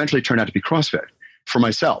what essentially turned out to be CrossFit for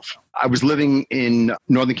myself. I was living in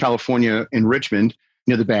Northern California in Richmond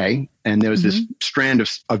near the bay, and there was this strand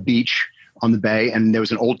of beach on the bay, and there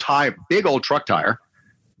was an old tire, big old truck tire,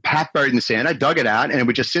 half buried in the sand. I dug it out, and it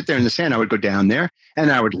would just sit there in the sand. I would go down there,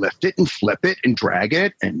 and I would lift it and flip it and drag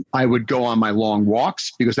it, and I would go on my long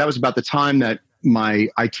walks, because that was about the time that my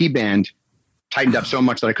IT band tightened up so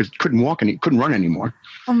much that I couldn't run anymore.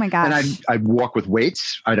 Oh my gosh. And I'd walk with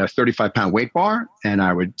weights. I had a 35-pound weight bar, and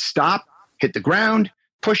I would stop, hit the ground,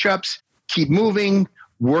 push-ups, keep moving,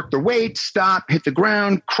 work the weight, stop, hit the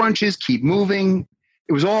ground, crunches, keep moving.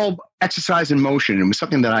 It was all exercise in motion. It was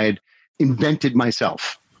something that I had invented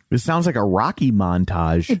myself. It sounds like a Rocky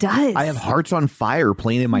montage. It does. I have Hearts on Fire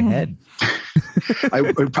playing in my head.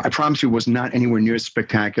 I promise you it was not anywhere near as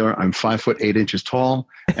spectacular. I'm 5'8" tall,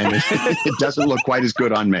 and it doesn't look quite as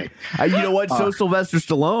good on me. You know what? So Sylvester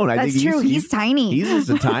Stallone. That's true. He's tiny. He's just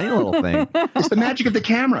a tiny little thing. It's the magic of the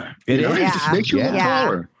camera. It is. It just makes you look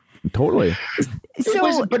taller. Totally.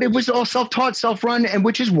 But it was all self-taught, self-run, and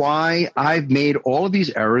which is why I've made all of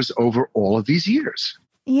these errors over all of these years.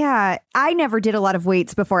 Yeah, I never did a lot of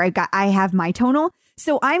weights before I have my Tonal.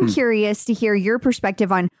 So I'm curious to hear your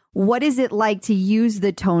perspective on what is it like to use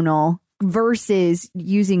the Tonal versus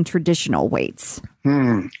using traditional weights.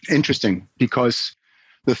 Interesting, because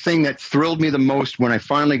the thing that thrilled me the most when I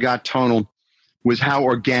finally got Tonal was how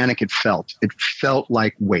organic it felt. It felt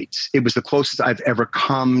like weights. It was the closest I've ever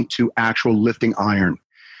come to actual lifting iron.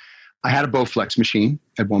 I had a Bowflex machine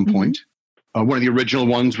at one point. One of the original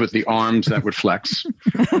ones with the arms that would flex.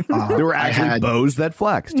 There were actually bows that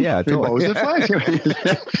flexed. Yeah, totally. Bows that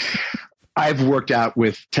flexed. I've worked out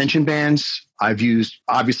with tension bands. I've used,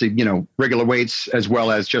 obviously, regular weights, as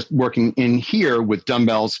well as just working in here with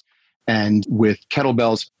dumbbells and with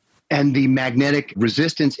kettlebells. And the magnetic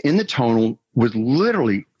resistance in the Tonal was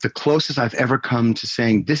literally the closest I've ever come to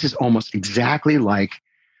saying this is almost exactly like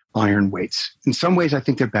iron weights. In some ways, I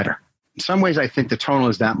think they're better. In some ways, I think the Tonal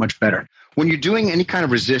is that much better. When you're doing any kind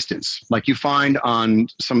of resistance, like you find on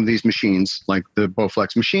some of these machines, like the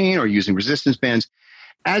Bowflex machine or using resistance bands,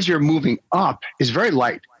 as you're moving up, is very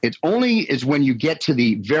light. It only is when you get to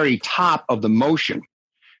the very top of the motion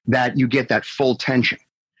that you get that full tension.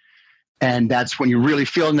 And that's when you're really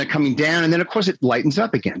feeling it coming down. And then, of course, it lightens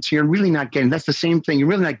up again. So you're really not getting, that's the same thing. You're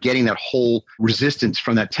really not getting that whole resistance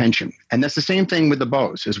from that tension. And that's the same thing with the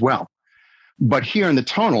bows as well. But here in the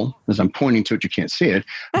Tonal, as I'm pointing to it, you can't see it,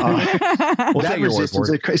 that resistance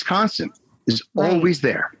is constant, is always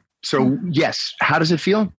there. So yes, how does it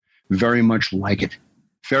feel? Very much like it.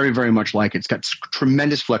 Very, very much like it. It's got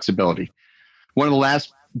tremendous flexibility. One of the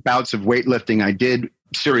last bouts of weightlifting I did,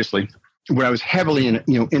 seriously, when I was heavily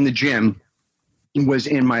in the gym, was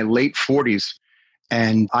in my late 40s.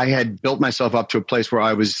 And I had built myself up to a place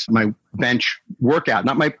where my bench workout,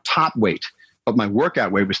 not my top weight, but my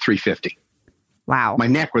workout weight was 350. Wow. My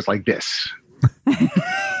neck was like this.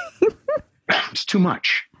 It's too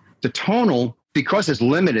much. The Tonal, because it's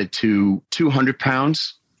limited to 200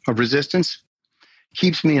 pounds of resistance,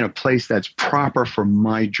 keeps me in a place that's proper for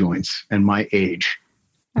my joints and my age.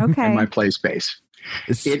 Okay. And my play space.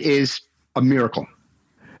 It is a miracle.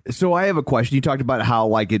 So I have a question. You talked about how,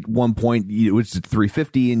 like, at one point it was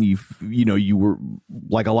 350 and you were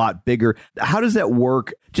like a lot bigger. How does that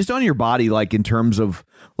work just on your body? Like, in terms of,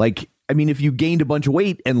 like, I mean, if you gained a bunch of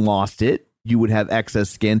weight and lost it, you would have excess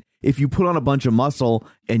skin. If you put on a bunch of muscle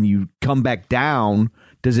and you come back down,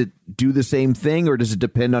 does it do the same thing, or does it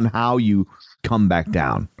depend on how you come back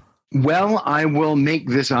down? Well, I will make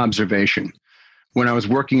this observation. When I was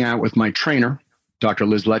working out with my trainer, Dr.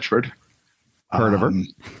 Liz Letchford. Heard of her?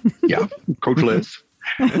 Yeah, Coach Liz.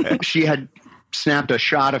 She had snapped a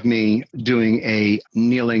shot of me doing a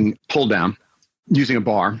kneeling pull down using a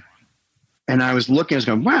bar. And I was looking, I was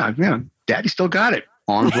going, wow, yeah, Daddy still got it.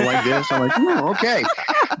 Arms were like this. I'm like, oh, okay.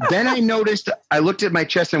 Then I noticed, I looked at my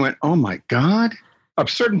chest and went, oh my God. A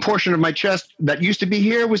certain portion of my chest that used to be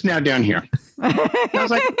here was now down here. I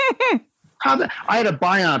was like, I had a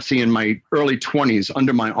biopsy in my early 20s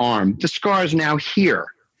under my arm. The scar is now here.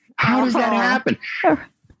 How does that happen?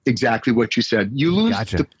 Exactly what you said. You lose,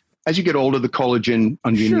 as you get older, the collagen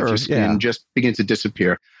underneath your skin just begins to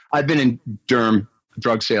disappear. I've been in derm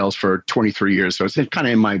drug sales for 23 years, so it's kind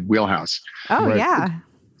of in my wheelhouse. Oh, right? Yeah.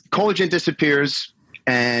 Collagen disappears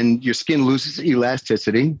and your skin loses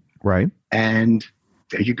elasticity. Right. And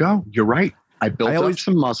there you go. You're right. I built up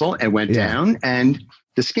some muscle and went down, and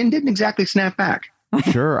the skin didn't exactly snap back.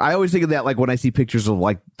 Sure. I always think of that, like, when I see pictures of,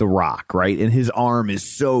 like, The Rock, right? And his arm is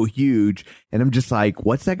so huge. And I'm just like,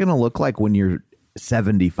 what's that going to look like when you're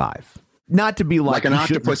 75? Not to be like an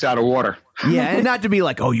octopus out of water. Yeah. And not to be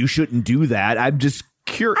like, oh, you shouldn't do that. I'm just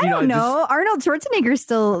curious. I don't know. Arnold Schwarzenegger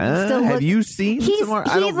still have you seen some?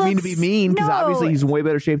 I don't mean to be mean, because obviously he's in way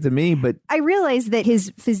better shape than me, but I realize that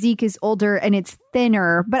his physique is older and it's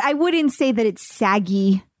thinner, but I wouldn't say that it's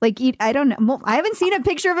saggy. Like, I don't know. Well, I haven't seen a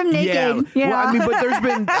picture of him naked. Yeah. Well, I mean,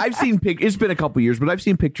 but I've seen it's been a couple years, but I've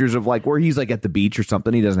seen pictures of, like, where he's, like, at the beach or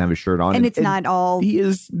something. He doesn't have his shirt on. And it's not all. He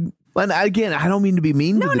is. And again, I don't mean to be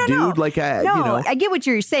mean to the dude. No. Like, I get what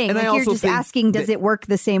you're saying. And like, you're just asking, does it work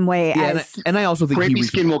the same way as? And I also think crepey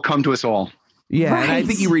skin will come to us all. Yeah, right. And I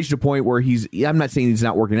think he reached a point where I'm not saying he's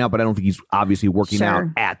not working out, but I don't think he's obviously working out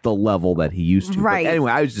at the level that he used to. Right. But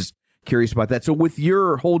anyway, I was just curious about that. So with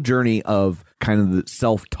your whole journey of kind of the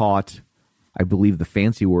self-taught I believe the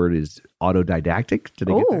fancy word is autodidactic. Did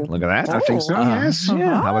I get that? Look at that. I think so, yes.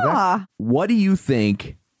 Yeah, how about that? What do you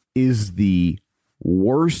think is the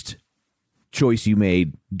worst choice you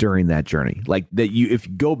made during that journey? Like that if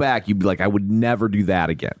you go back, you'd be like, I would never do that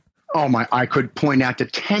again. Oh my, I could point out to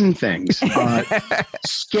 10 things.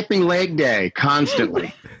 Skipping leg day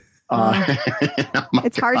constantly.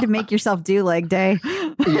 It's hard to make yourself do leg day.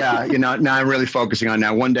 Yeah, now I'm really focusing on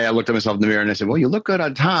now. One day I looked at myself in the mirror and I said, well, you look good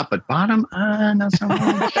on top, but bottom, not so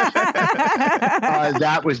much.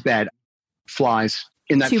 That was bad. Flies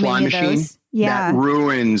in that fly machine. Yeah. That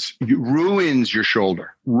ruins your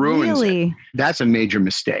shoulder. Ruins it. That's a major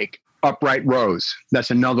mistake. Upright rows. That's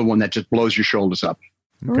another one that just blows your shoulders up.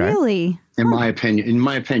 Okay. Really? In my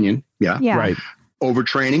opinion, yeah. Right.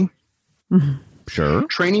 Overtraining. Sure.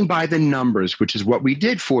 Training by the numbers, which is what we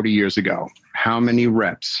did 40 years ago. How many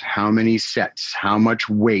reps, how many sets, how much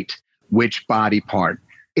weight, which body part.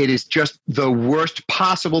 It is just the worst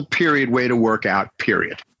possible way to work out,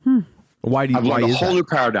 period. Why do you? I've learned a whole new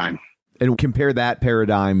paradigm. And compare that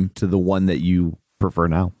paradigm to the one that you prefer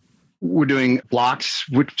now. We're doing blocks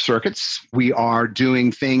with circuits. We are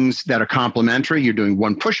doing things that are complementary. You're doing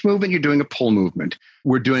one push movement. You're doing a pull movement.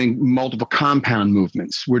 We're doing multiple compound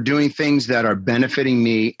movements. We're doing things that are benefiting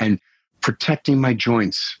me and protecting my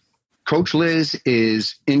joints. Coach Liz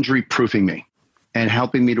is injury proofing me and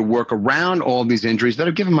helping me to work around all these injuries that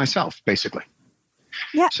I've given myself, basically.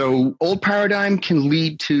 Yeah. So old paradigm can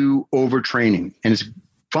lead to overtraining, and it's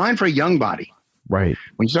fine for a young body. Right.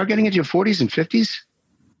 When you start getting into your 40s and 50s,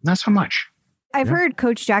 not so much. I've heard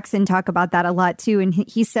Coach Jackson talk about that a lot too. And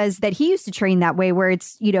he says that he used to train that way where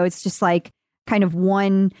it's, it's just like kind of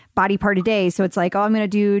one body part a day. So it's like, oh, I'm going to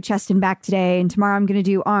do chest and back today, and tomorrow I'm going to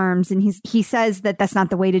do arms. And he says that that's not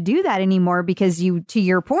the way to do that anymore, because to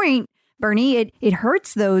your point, Bernie, it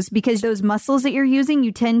hurts those, because those muscles that you're using,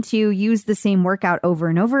 you tend to use the same workout over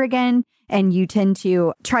and over again. And you tend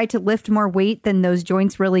to try to lift more weight than those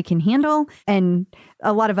joints really can handle, and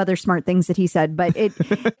a lot of other smart things that he said. But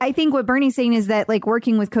I think what Bernie's saying is that, like,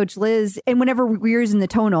 working with Coach Liz, and whenever we're using the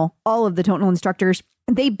tonal, all of the tonal instructors,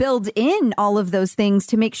 they build in all of those things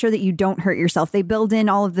to make sure that you don't hurt yourself. They build in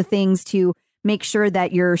all of the things to make sure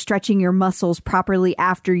that you're stretching your muscles properly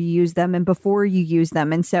after you use them and before you use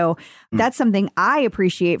them. And so that's something I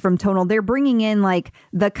appreciate from Tonal. They're bringing in like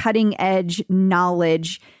the cutting edge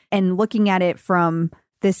knowledge and looking at it from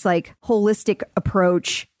this like holistic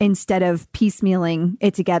approach instead of piecemealing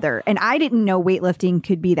it together. And I didn't know weightlifting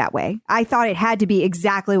could be that way. I thought it had to be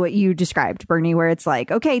exactly what you described, Bernie, where it's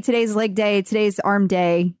like, okay, today's leg day, today's arm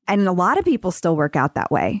day. And a lot of people still work out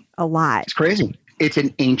that way. A lot. It's crazy. It's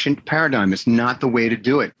an ancient paradigm. It's not the way to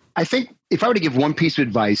do it. I think if I were to give one piece of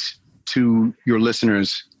advice to your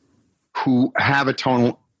listeners who have a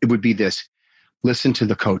tonal, it would be this: listen to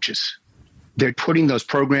the coaches. They're putting those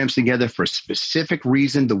programs together for a specific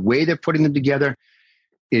reason. The way they're putting them together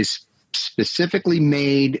is specifically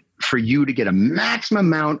made for you to get a maximum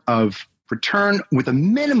amount of return with a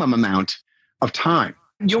minimum amount of time.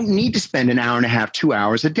 You don't need to spend an hour and a half, 2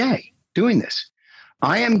 hours a day doing this.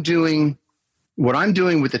 I am doing what I'm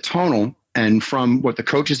doing with the tonal, and from what the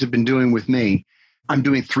coaches have been doing with me, I'm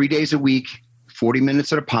doing 3 days a week, 40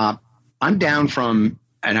 minutes at a pop. I'm down from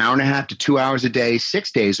an hour and a half to 2 hours a day,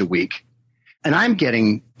 6 days a week. And I'm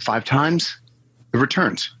getting 5 times the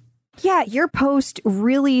returns. Yeah, your post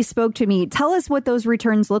really spoke to me. Tell us what those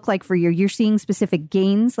returns look like for you. You're seeing specific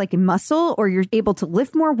gains like in muscle, or you're able to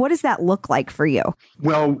lift more? What does that look like for you?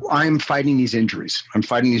 Well, I'm fighting these injuries. I'm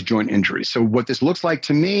fighting these joint injuries. So what this looks like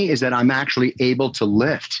to me is that I'm actually able to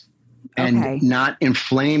lift and not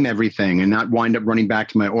inflame everything and not wind up running back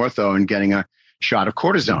to my ortho and getting a shot of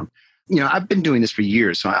cortisone. I've been doing this for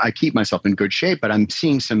years, so I keep myself in good shape, but I'm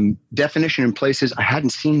seeing some definition in places I hadn't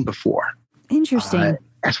seen before. Interesting.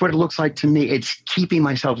 That's what it looks like to me. It's keeping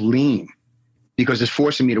myself lean because it's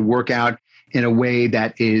forcing me to work out in a way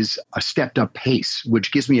that is a stepped up pace,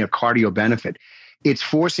 which gives me a cardio benefit. It's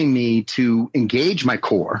forcing me to engage my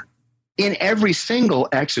core in every single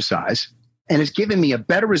exercise, and it's giving me a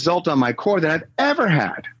better result on my core than I've ever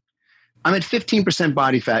had. I'm at 15%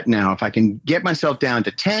 body fat now. If I can get myself down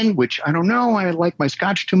to 10, which I don't know, I like my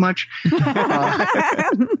scotch too much.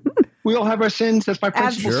 We all have our sins. That's my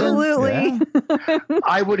principle. Absolutely. Yeah.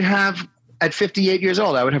 I would have, at 58 years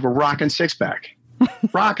old, I would have a rockin' six-pack.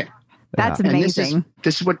 Rockin'. That's amazing.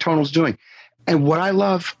 This is what Tonal's doing. And what I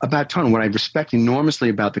love about Tonal, what I respect enormously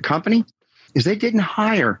about the company, is they didn't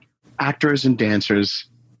hire actors and dancers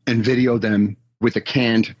and video them with a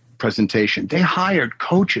canned presentation. They hired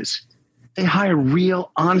coaches. They hired real,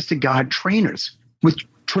 honest-to-God trainers with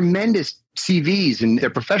tremendous CVs, and their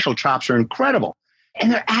professional chops are incredible.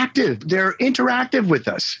 And they're active. They're interactive with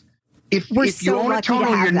us. If you own a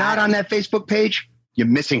Tonal, you're not on that Facebook page, you're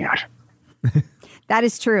missing out. That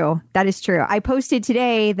is true. That is true. I posted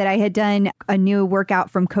today that I had done a new workout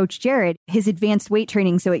from Coach Jared, his advanced weight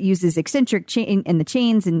training. So it uses eccentric chain and the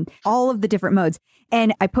chains and all of the different modes.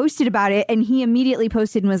 And I posted about it and he immediately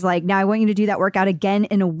posted and was like, now I want you to do that workout again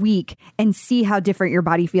in a week and see how different your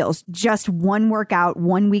body feels. Just one workout,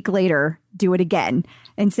 1 week later, do it again.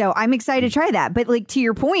 And so I'm excited to try that. But like to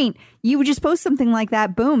your point, you would just post something like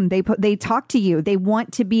that. Boom. They talk to you. They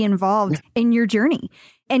want to be involved in your journey.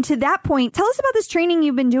 And to that point, tell us about this training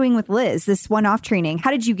you've been doing with Liz, this one-off training.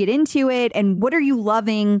 How did you get into it? And what are you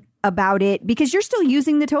loving about it? Because you're still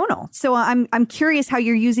using the Tonal. So I'm curious how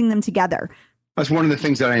you're using them together. That's one of the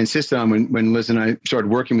things that I insisted on when Liz and I started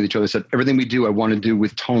working with each other. I said, everything we do, I want to do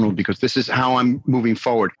with Tonal because this is how I'm moving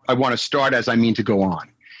forward. I want to start as I mean to go on.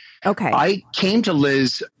 Okay. I came to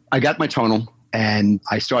Liz, I got my Tonal and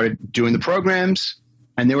I started doing the programs.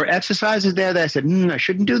 And there were exercises there that I said, I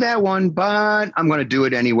shouldn't do that one, but I'm going to do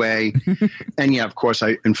it anyway. And yeah, of course,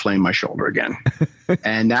 I inflamed my shoulder again.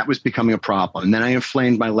 And that was becoming a problem. And then I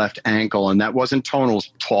inflamed my left ankle, and that wasn't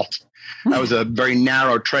Tonal's fault. That was a very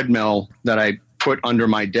narrow treadmill that I put under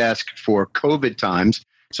my desk for COVID times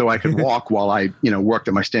so I could walk while I, worked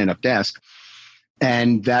at my stand-up desk.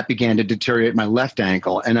 And that began to deteriorate my left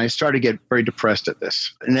ankle. And I started to get very depressed at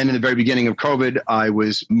this. And then in the very beginning of COVID, I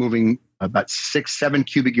was moving about 6-7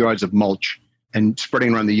 cubic yards of mulch and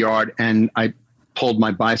spreading around the yard. And I pulled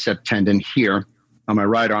my bicep tendon here on my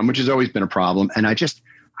right arm, which has always been a problem. And I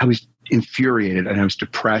was infuriated and I was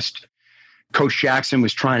depressed. Coach Jackson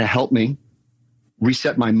was trying to help me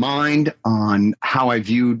reset my mind on how I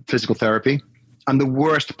viewed physical therapy. I'm the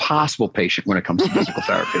worst possible patient when it comes to physical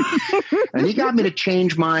therapy. And he got me to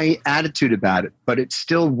change my attitude about it, but it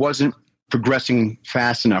still wasn't progressing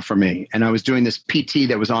fast enough for me. And I was doing this PT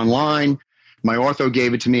that was online. My ortho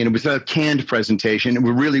gave it to me and it was a canned presentation.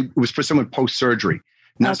 It was for someone post-surgery,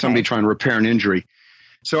 not somebody trying to repair an injury.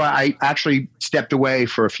 So I actually stepped away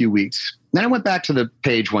for a few weeks. Then I went back to the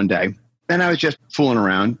page one day and I was just fooling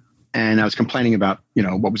around and I was complaining about,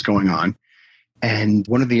 what was going on. And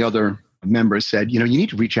one of the other members said, you need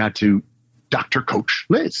to reach out to Dr. Coach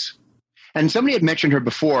Liz. And somebody had mentioned her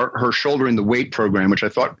before, her shoulder in the weight program, which I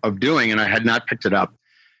thought of doing, and I had not picked it up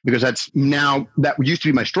because that used to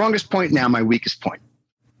be my strongest point, now my weakest point.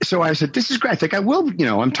 So I said, this is great. I think I will,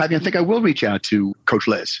 I'm typing, I think I will reach out to Coach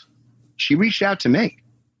Liz. She reached out to me.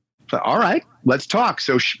 So, all right, let's talk.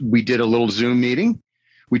 So we did a little Zoom meeting.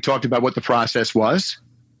 We talked about what the process was.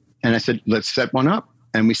 And I said, let's set one up.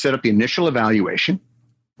 And we set up the initial evaluation,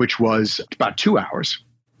 which was about 2 hours.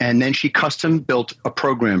 And then she custom built a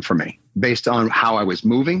program for me based on how I was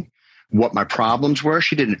moving, what my problems were.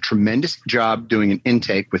 She did a tremendous job doing an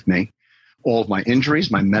intake with me, all of my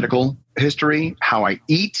injuries, my medical history, how I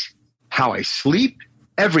eat, how I sleep,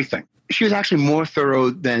 everything. She was actually more thorough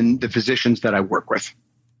than the physicians that I work with.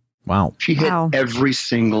 Wow. She hit every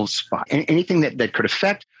single spot. Anything that could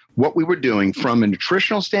affect what we were doing from a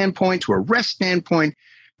nutritional standpoint to a rest standpoint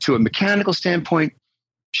to a mechanical standpoint,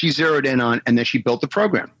 she zeroed in on, and then she built the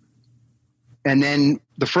program. And then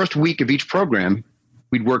the first week of each program,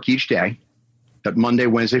 we'd work each day, that Monday,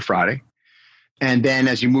 Wednesday, Friday. And then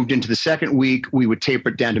as you moved into the second week, we would taper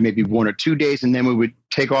it down to maybe 1 or 2 days. And then we would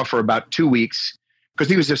take off for about 2 weeks because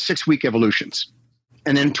these were 6-week evolutions.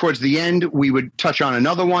 And then towards the end, we would touch on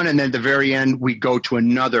another one. And then at the very end, we go to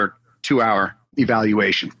another 2-hour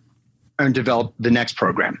evaluation and develop the next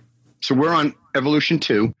program. So we're on evolution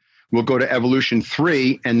 2. We'll go to evolution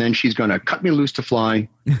 3, and then she's going to cut me loose to fly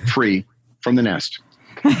free from the nest.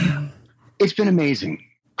 It's been amazing.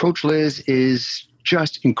 Coach Liz is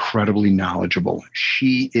just incredibly knowledgeable.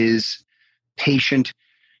 She is patient.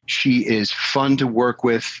 She is fun to work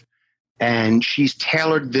with. And she's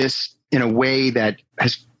tailored this in a way that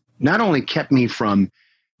has not only kept me from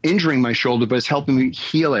injuring my shoulder, but it's helping me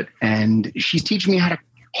heal it. And she's teaching me how to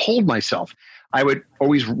hold myself. I would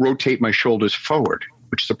always rotate my shoulders forward,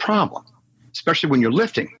 which is a problem, especially when you're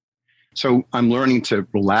lifting. So I'm learning to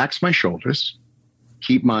relax my shoulders,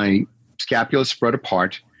 keep my scapula spread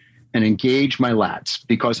apart, and engage my lats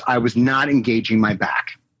because I was not engaging my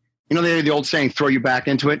back. The old saying, throw your back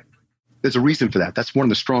into it. There's a reason for that. That's one of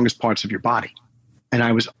the strongest parts of your body. And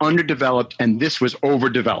I was underdeveloped, and this was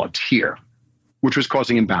overdeveloped here, which was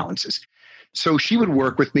causing imbalances. So she would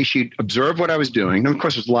work with me. She'd observe what I was doing. And of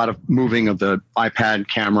course, there's a lot of moving of the iPad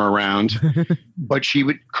camera around, but she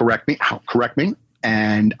would correct me,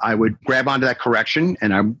 and I would grab onto that correction,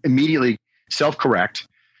 and I immediately self-correct,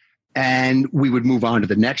 and we would move on to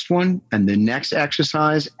the next one and the next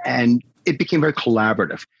exercise, and it became very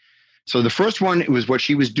collaborative. So the first one was what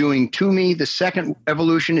she was doing to me. The second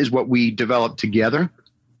evolution is what we developed together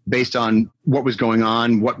based on what was going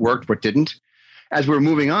on, what worked, what didn't. As we were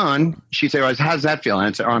moving on, she'd say, all right, how does that feel? And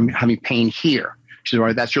I'd say, oh, I'm having pain here. She said, all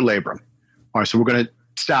right, that's your labrum. All right, so we're going to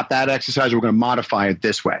stop that exercise. We're going to modify it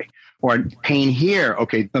this way. Or pain here.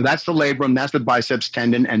 Okay, no, that's the labrum. That's the biceps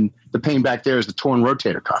tendon. And the pain back there is the torn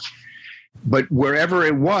rotator cuff. But wherever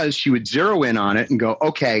it was, she would zero in on it and go,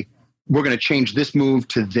 okay, we're going to change this move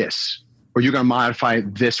to this, or you're going to modify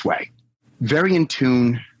it this way. Very in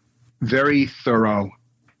tune, very thorough,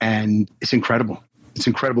 and it's incredible. It's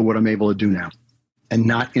incredible what I'm able to do now and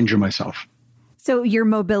not injure myself. So your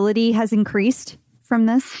mobility has increased from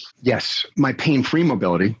this? Yes, my pain-free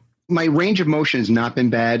mobility. My range of motion has not been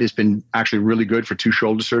bad. It's been actually really good for 2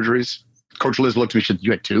 shoulder surgeries. Coach Liz looked at me and said,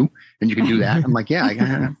 you had 2 and you can do that? I'm like,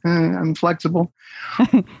 yeah, I'm flexible.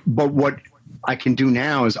 But what I can do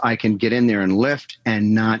now is I can get in there and lift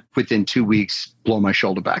and not within 2 weeks blow my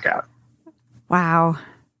shoulder back out. Wow.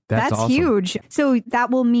 That's awesome. Huge. So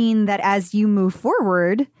that will mean that as you move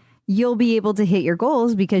forward, you'll be able to hit your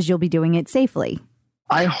goals because you'll be doing it safely.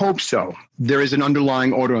 I hope so. There is an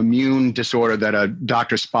underlying autoimmune disorder that a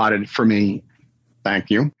doctor spotted for me, thank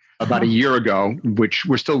you, about a year ago, which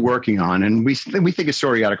we're still working on. And we think it's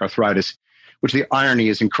psoriatic arthritis, which the irony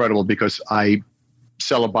is incredible because I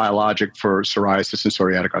sell a biologic for psoriasis and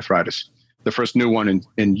psoriatic arthritis, the first new one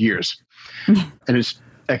in years. And it's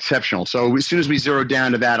exceptional. So as soon as we zero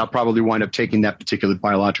down to that, I'll probably wind up taking that particular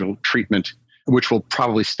biological treatment, which will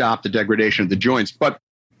probably stop the degradation of the joints. But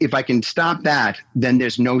if I can stop that, then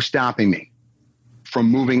there's no stopping me from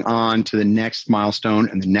moving on to the next milestone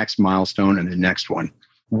and the next milestone and the next one.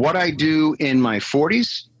 What I do in my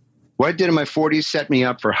 40s, what I did in my 40s set me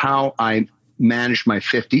up for how I managed my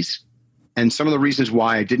 50s. And some of the reasons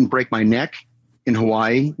why I didn't break my neck in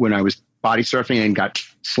Hawaii when I was body surfing and got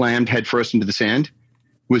slammed headfirst into the sand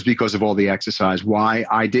was because of all the exercise. Why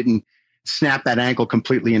I didn't snap that ankle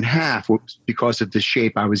completely in half was because of the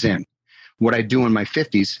shape I was in. What I do in my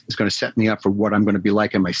 50s is going to set me up for what I'm going to be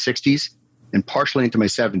like in my 60s and partially into my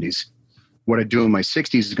 70s. What I do in my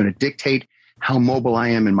 60s is going to dictate how mobile I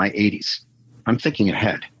am in my 80s. I'm thinking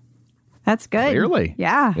ahead. That's good. Clearly.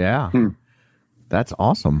 Yeah. Yeah. That's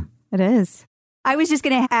awesome. It is. I was just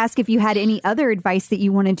going to ask if you had any other advice that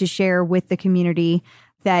you wanted to share with the community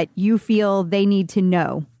that you feel they need to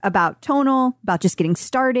know about Tonal, about just getting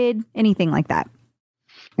started, anything like that.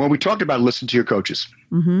 Well, we talked about listen to your coaches.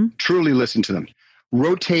 Mm-hmm. Truly listen to them.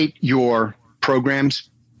 Rotate your programs.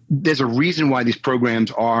 There's a reason why these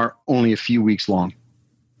programs are only a few weeks long,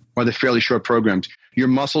 or they're fairly short programs. Your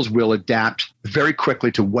muscles will adapt very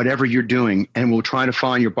quickly to whatever you're doing, and will try to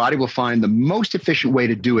find, your body will find the most efficient way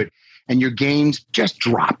to do it, and your gains just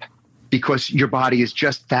drop because your body is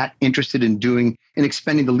just that interested in doing and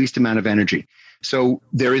expending the least amount of energy. So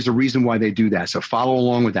there is a reason why they do that. So follow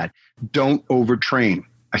along with that. Don't overtrain.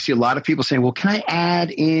 I see a lot of people saying, well, can I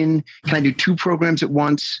do 2 programs at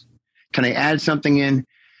once? Can I add something in?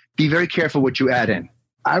 Be very careful what you add in.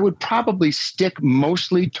 I would probably stick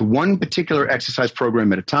mostly to one particular exercise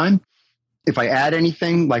program at a time. If I add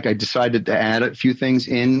anything, like I decided to add a few things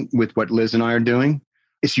in with what Liz and I are doing,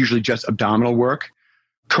 it's usually just abdominal work.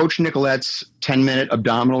 Coach Nicolette's 10-minute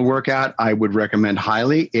abdominal workout, I would recommend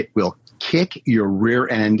highly. It will kick your rear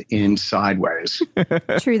end in sideways.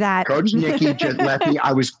 True that. Coach Nikki just left me.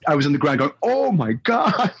 I was on the ground going, oh my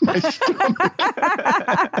God, my stomach.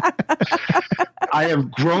 I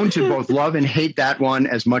have grown to both love and hate that one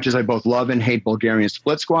as much as I both love and hate Bulgarian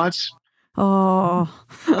split squats. Oh.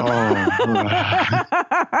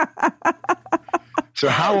 So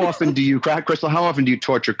how often do you, Crystal, how often do you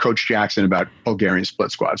torture Coach Jackson about Bulgarian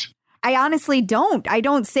split squats? I honestly don't. I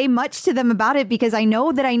don't say much to them about it because I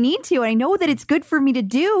know that I need to. I know that it's good for me to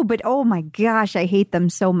do, but oh my gosh, I hate them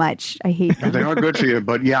so much. I hate them. They are good for you,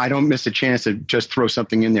 but yeah, I don't miss a chance to just throw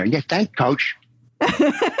something in there. Yeah, thanks, Coach.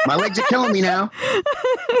 My legs are killing me now.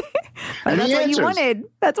 That's what you wanted.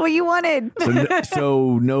 That's what you wanted.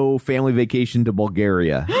 So no family vacation to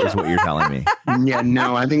Bulgaria is what you're telling me. Yeah,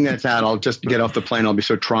 no, I think that's out. I'll just get off the plane. I'll be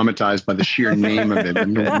so traumatized by the sheer name of it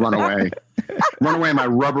and run away. Run away on my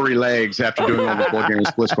rubbery legs after doing all the Bulgarian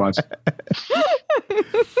split squats.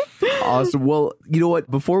 Awesome. Well, you know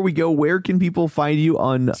what? Before we go, where can people find you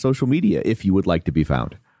on social media if you would like to be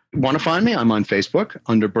found? Want to find me? I'm on Facebook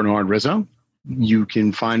under Bernie Rizzo. You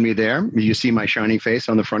can find me there. You see my shining face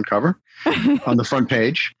on the front cover, on the front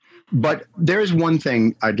page. But there's one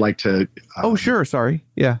thing I'd like to sure. Sorry.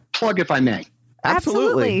 Yeah. Plug, if I may.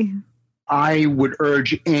 Absolutely. I would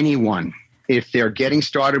urge anyone, if they're getting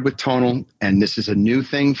started with Tonal and this is a new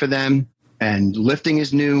thing for them and lifting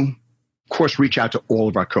is new, course, reach out to all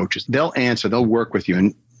of our coaches. They'll answer, they'll work with you.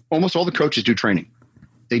 And almost all the coaches do training.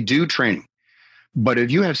 They do training. But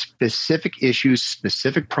if you have specific issues,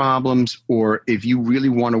 specific problems, or if you really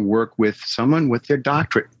want to work with someone with their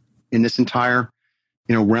doctorate in this entire,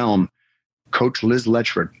 realm, Coach Liz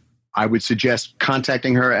Letchford, I would suggest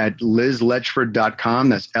contacting her at lizletchford.com.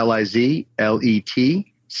 That's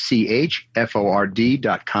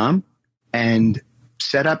LIZLETCHFORD.com, and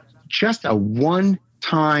set up just a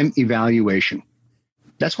one-time evaluation.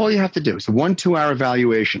 That's all you have to do. It's a 1-2-hour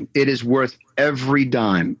evaluation. It is worth every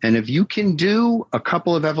dime. And if you can do a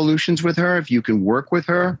couple of evolutions with her, if you can work with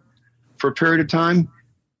her for a period of time,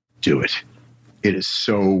 do it. It is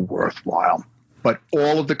so worthwhile. But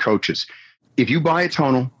all of the coaches, if you buy a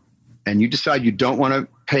Tonal and you decide you don't want to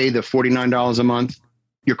pay the $49 a month,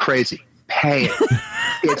 you're crazy. Pay it.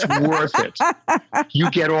 It's worth it.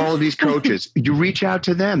 You get all of these coaches. You reach out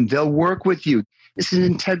to them. They'll work with you. This is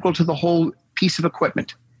integral to the whole piece of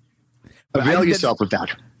equipment. Avail yourself of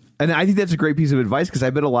that. And I think that's a great piece of advice, because I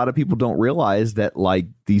bet a lot of people don't realize that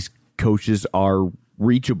these coaches are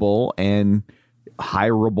reachable and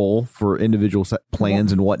hireable for individual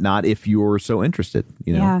plans and whatnot if you're so interested.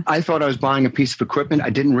 Yeah. I thought I was buying a piece of equipment.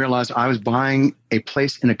 I didn't realize I was buying a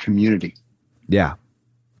place in a community. Yeah.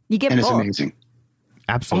 You get and both. It's amazing.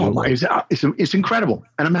 Absolutely. It's incredible.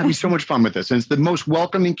 And I'm having so much fun with this. And it's the most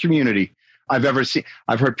welcoming community I've ever seen.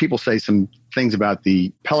 I've heard people say some things about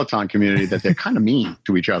the Peloton community that they're kind of mean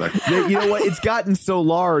to each other. You know what? It's gotten so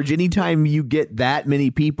large. Anytime you get that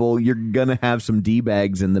many people, you're going to have some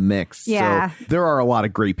D-bags in the mix. Yeah. So there are a lot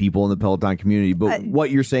of great people in the Peloton community, but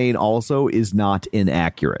what you're saying also is not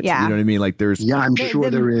inaccurate. Yeah. You know what I mean? I'm sure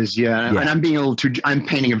there is. Yeah. And I'm being I'm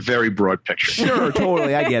painting a very broad picture. Sure.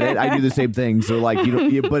 Totally. I get it. I do the same thing. So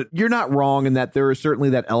but you're not wrong in that there is certainly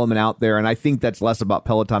that element out there. And I think that's less about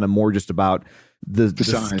Peloton and more just about the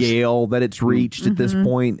scale that it's reached at this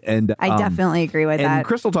point. And I definitely agree with that. And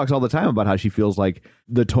Crystal talks all the time about how she feels like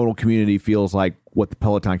the Tonal community feels like what the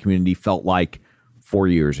Peloton community felt like 4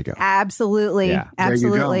 years ago. Absolutely. Yeah.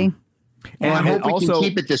 Absolutely. And I hope we can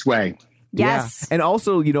keep it this way. Yes. Yeah. And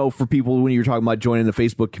also, for people, when you're talking about joining the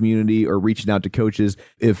Facebook community or reaching out to coaches,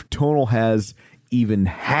 if Tonal has even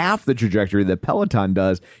half the trajectory that Peloton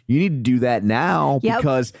does, you need to do that now,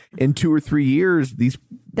 because in 2 or 3 years,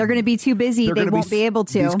 they're going to be too busy. They won't be able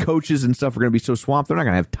to. These coaches and stuff are going to be so swamped. They're not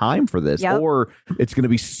going to have time for this. Or it's going to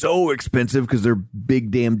be so expensive because they're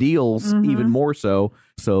big damn deals, even more so.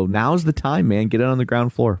 So now's the time, man. Get it on the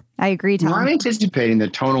ground floor. I agree, Tom. I'm anticipating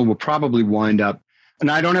that Tonal will probably wind up,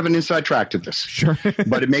 and I don't have an inside track to this,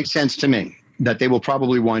 but it makes sense to me that they will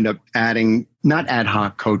probably wind up adding, not ad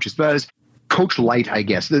hoc coaches, but as Coach Light, I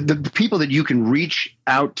guess, the people that you can reach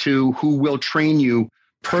out to who will train you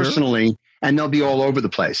personally, and they'll be all over the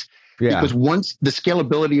place. Yeah. Because once the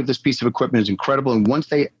scalability of this piece of equipment is incredible, and once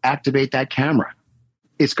they activate that camera,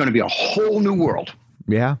 it's going to be a whole new world.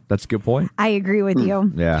 Yeah, that's a good point. I agree with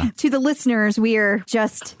you. Yeah. To the listeners, we are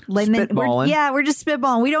just spitballing. We're just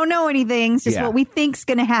spitballing. We don't know anything. It's just what we think's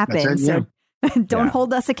going to happen. So don't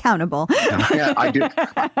hold us accountable. Yeah, I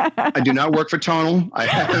do not work for Tonal. I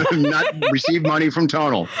have not received money from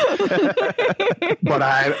Tonal. But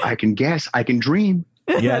I can guess. I can dream.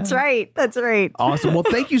 Yeah, That's right. Awesome. Well,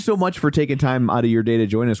 thank you so much for taking time out of your day to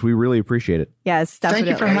join us. We really appreciate it. Yes, definitely.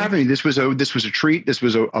 Thank you for having me. This was a treat. This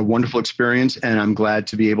was a wonderful experience, and I'm glad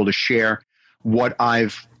to be able to share what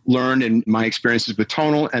I've learned in my experiences with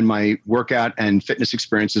Tonal and my workout and fitness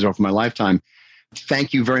experiences over my lifetime.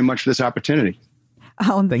 Thank you very much for this opportunity.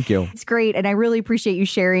 Oh, thank you. It's great. And I really appreciate you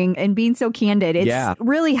sharing and being so candid. It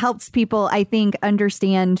really helps people, I think,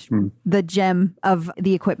 understand the gem of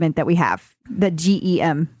the equipment that we have, the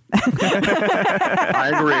GEM.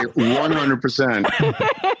 I agree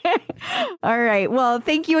 100%. All right. Well,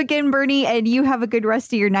 thank you again, Bernie, and you have a good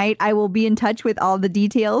rest of your night. I will be in touch with all the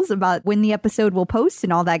details about when the episode will post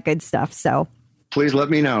and all that good stuff. So please let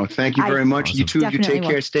me know. Thank you very much. Awesome. You too. You take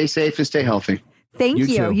care. Stay safe and stay healthy. Thank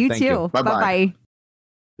you. You too. Bye-bye.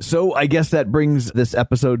 So I guess that brings this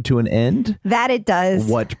episode to an end. That it does.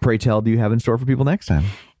 What, pray tell, do you have in store for people next time?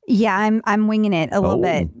 Yeah, I'm winging it a little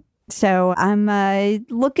bit. So I'm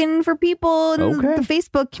looking for people in the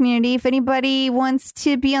Facebook community. If anybody wants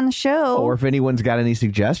to be on the show. Or if anyone's got any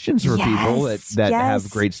suggestions for people that have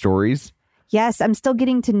great stories. Yes, I'm still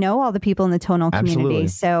getting to know all the people in the Tonal community.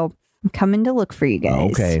 So I'm coming to look for you guys.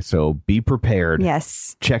 Okay, so be prepared.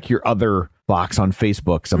 Yes. Check your other box on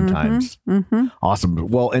Facebook sometimes. Awesome.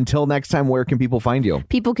 Well, until next time, where can people find you?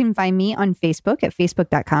 People can find me on Facebook at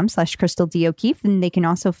facebook.com/Crystal D. O'Keefe. And they can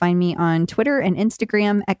also find me on Twitter and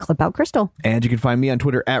Instagram at ClipOutCrystal. And you can find me on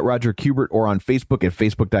Twitter at Roger Kubert or on Facebook at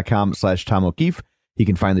facebook.com/Tom O'Keefe. You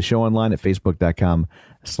can find the show online at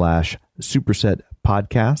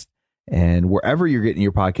facebook.com/supersetpodcast. And wherever you're getting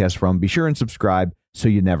your podcast from, be sure and subscribe so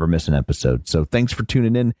you never miss an episode. So thanks for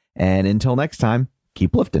tuning in. And until next time,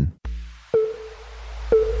 keep lifting.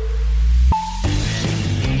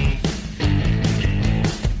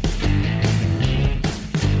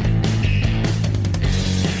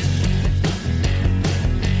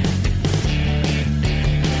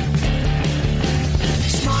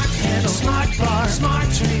 Smart bar, smart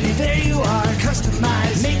training, there you are.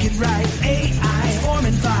 Customize, make it right. AI, Form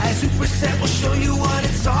and Vibe. Superset will show you what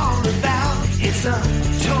it's all about. It's a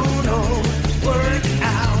total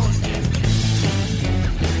workout.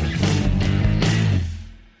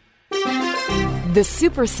 The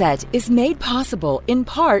Superset is made possible in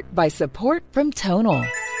part by support from Tonal.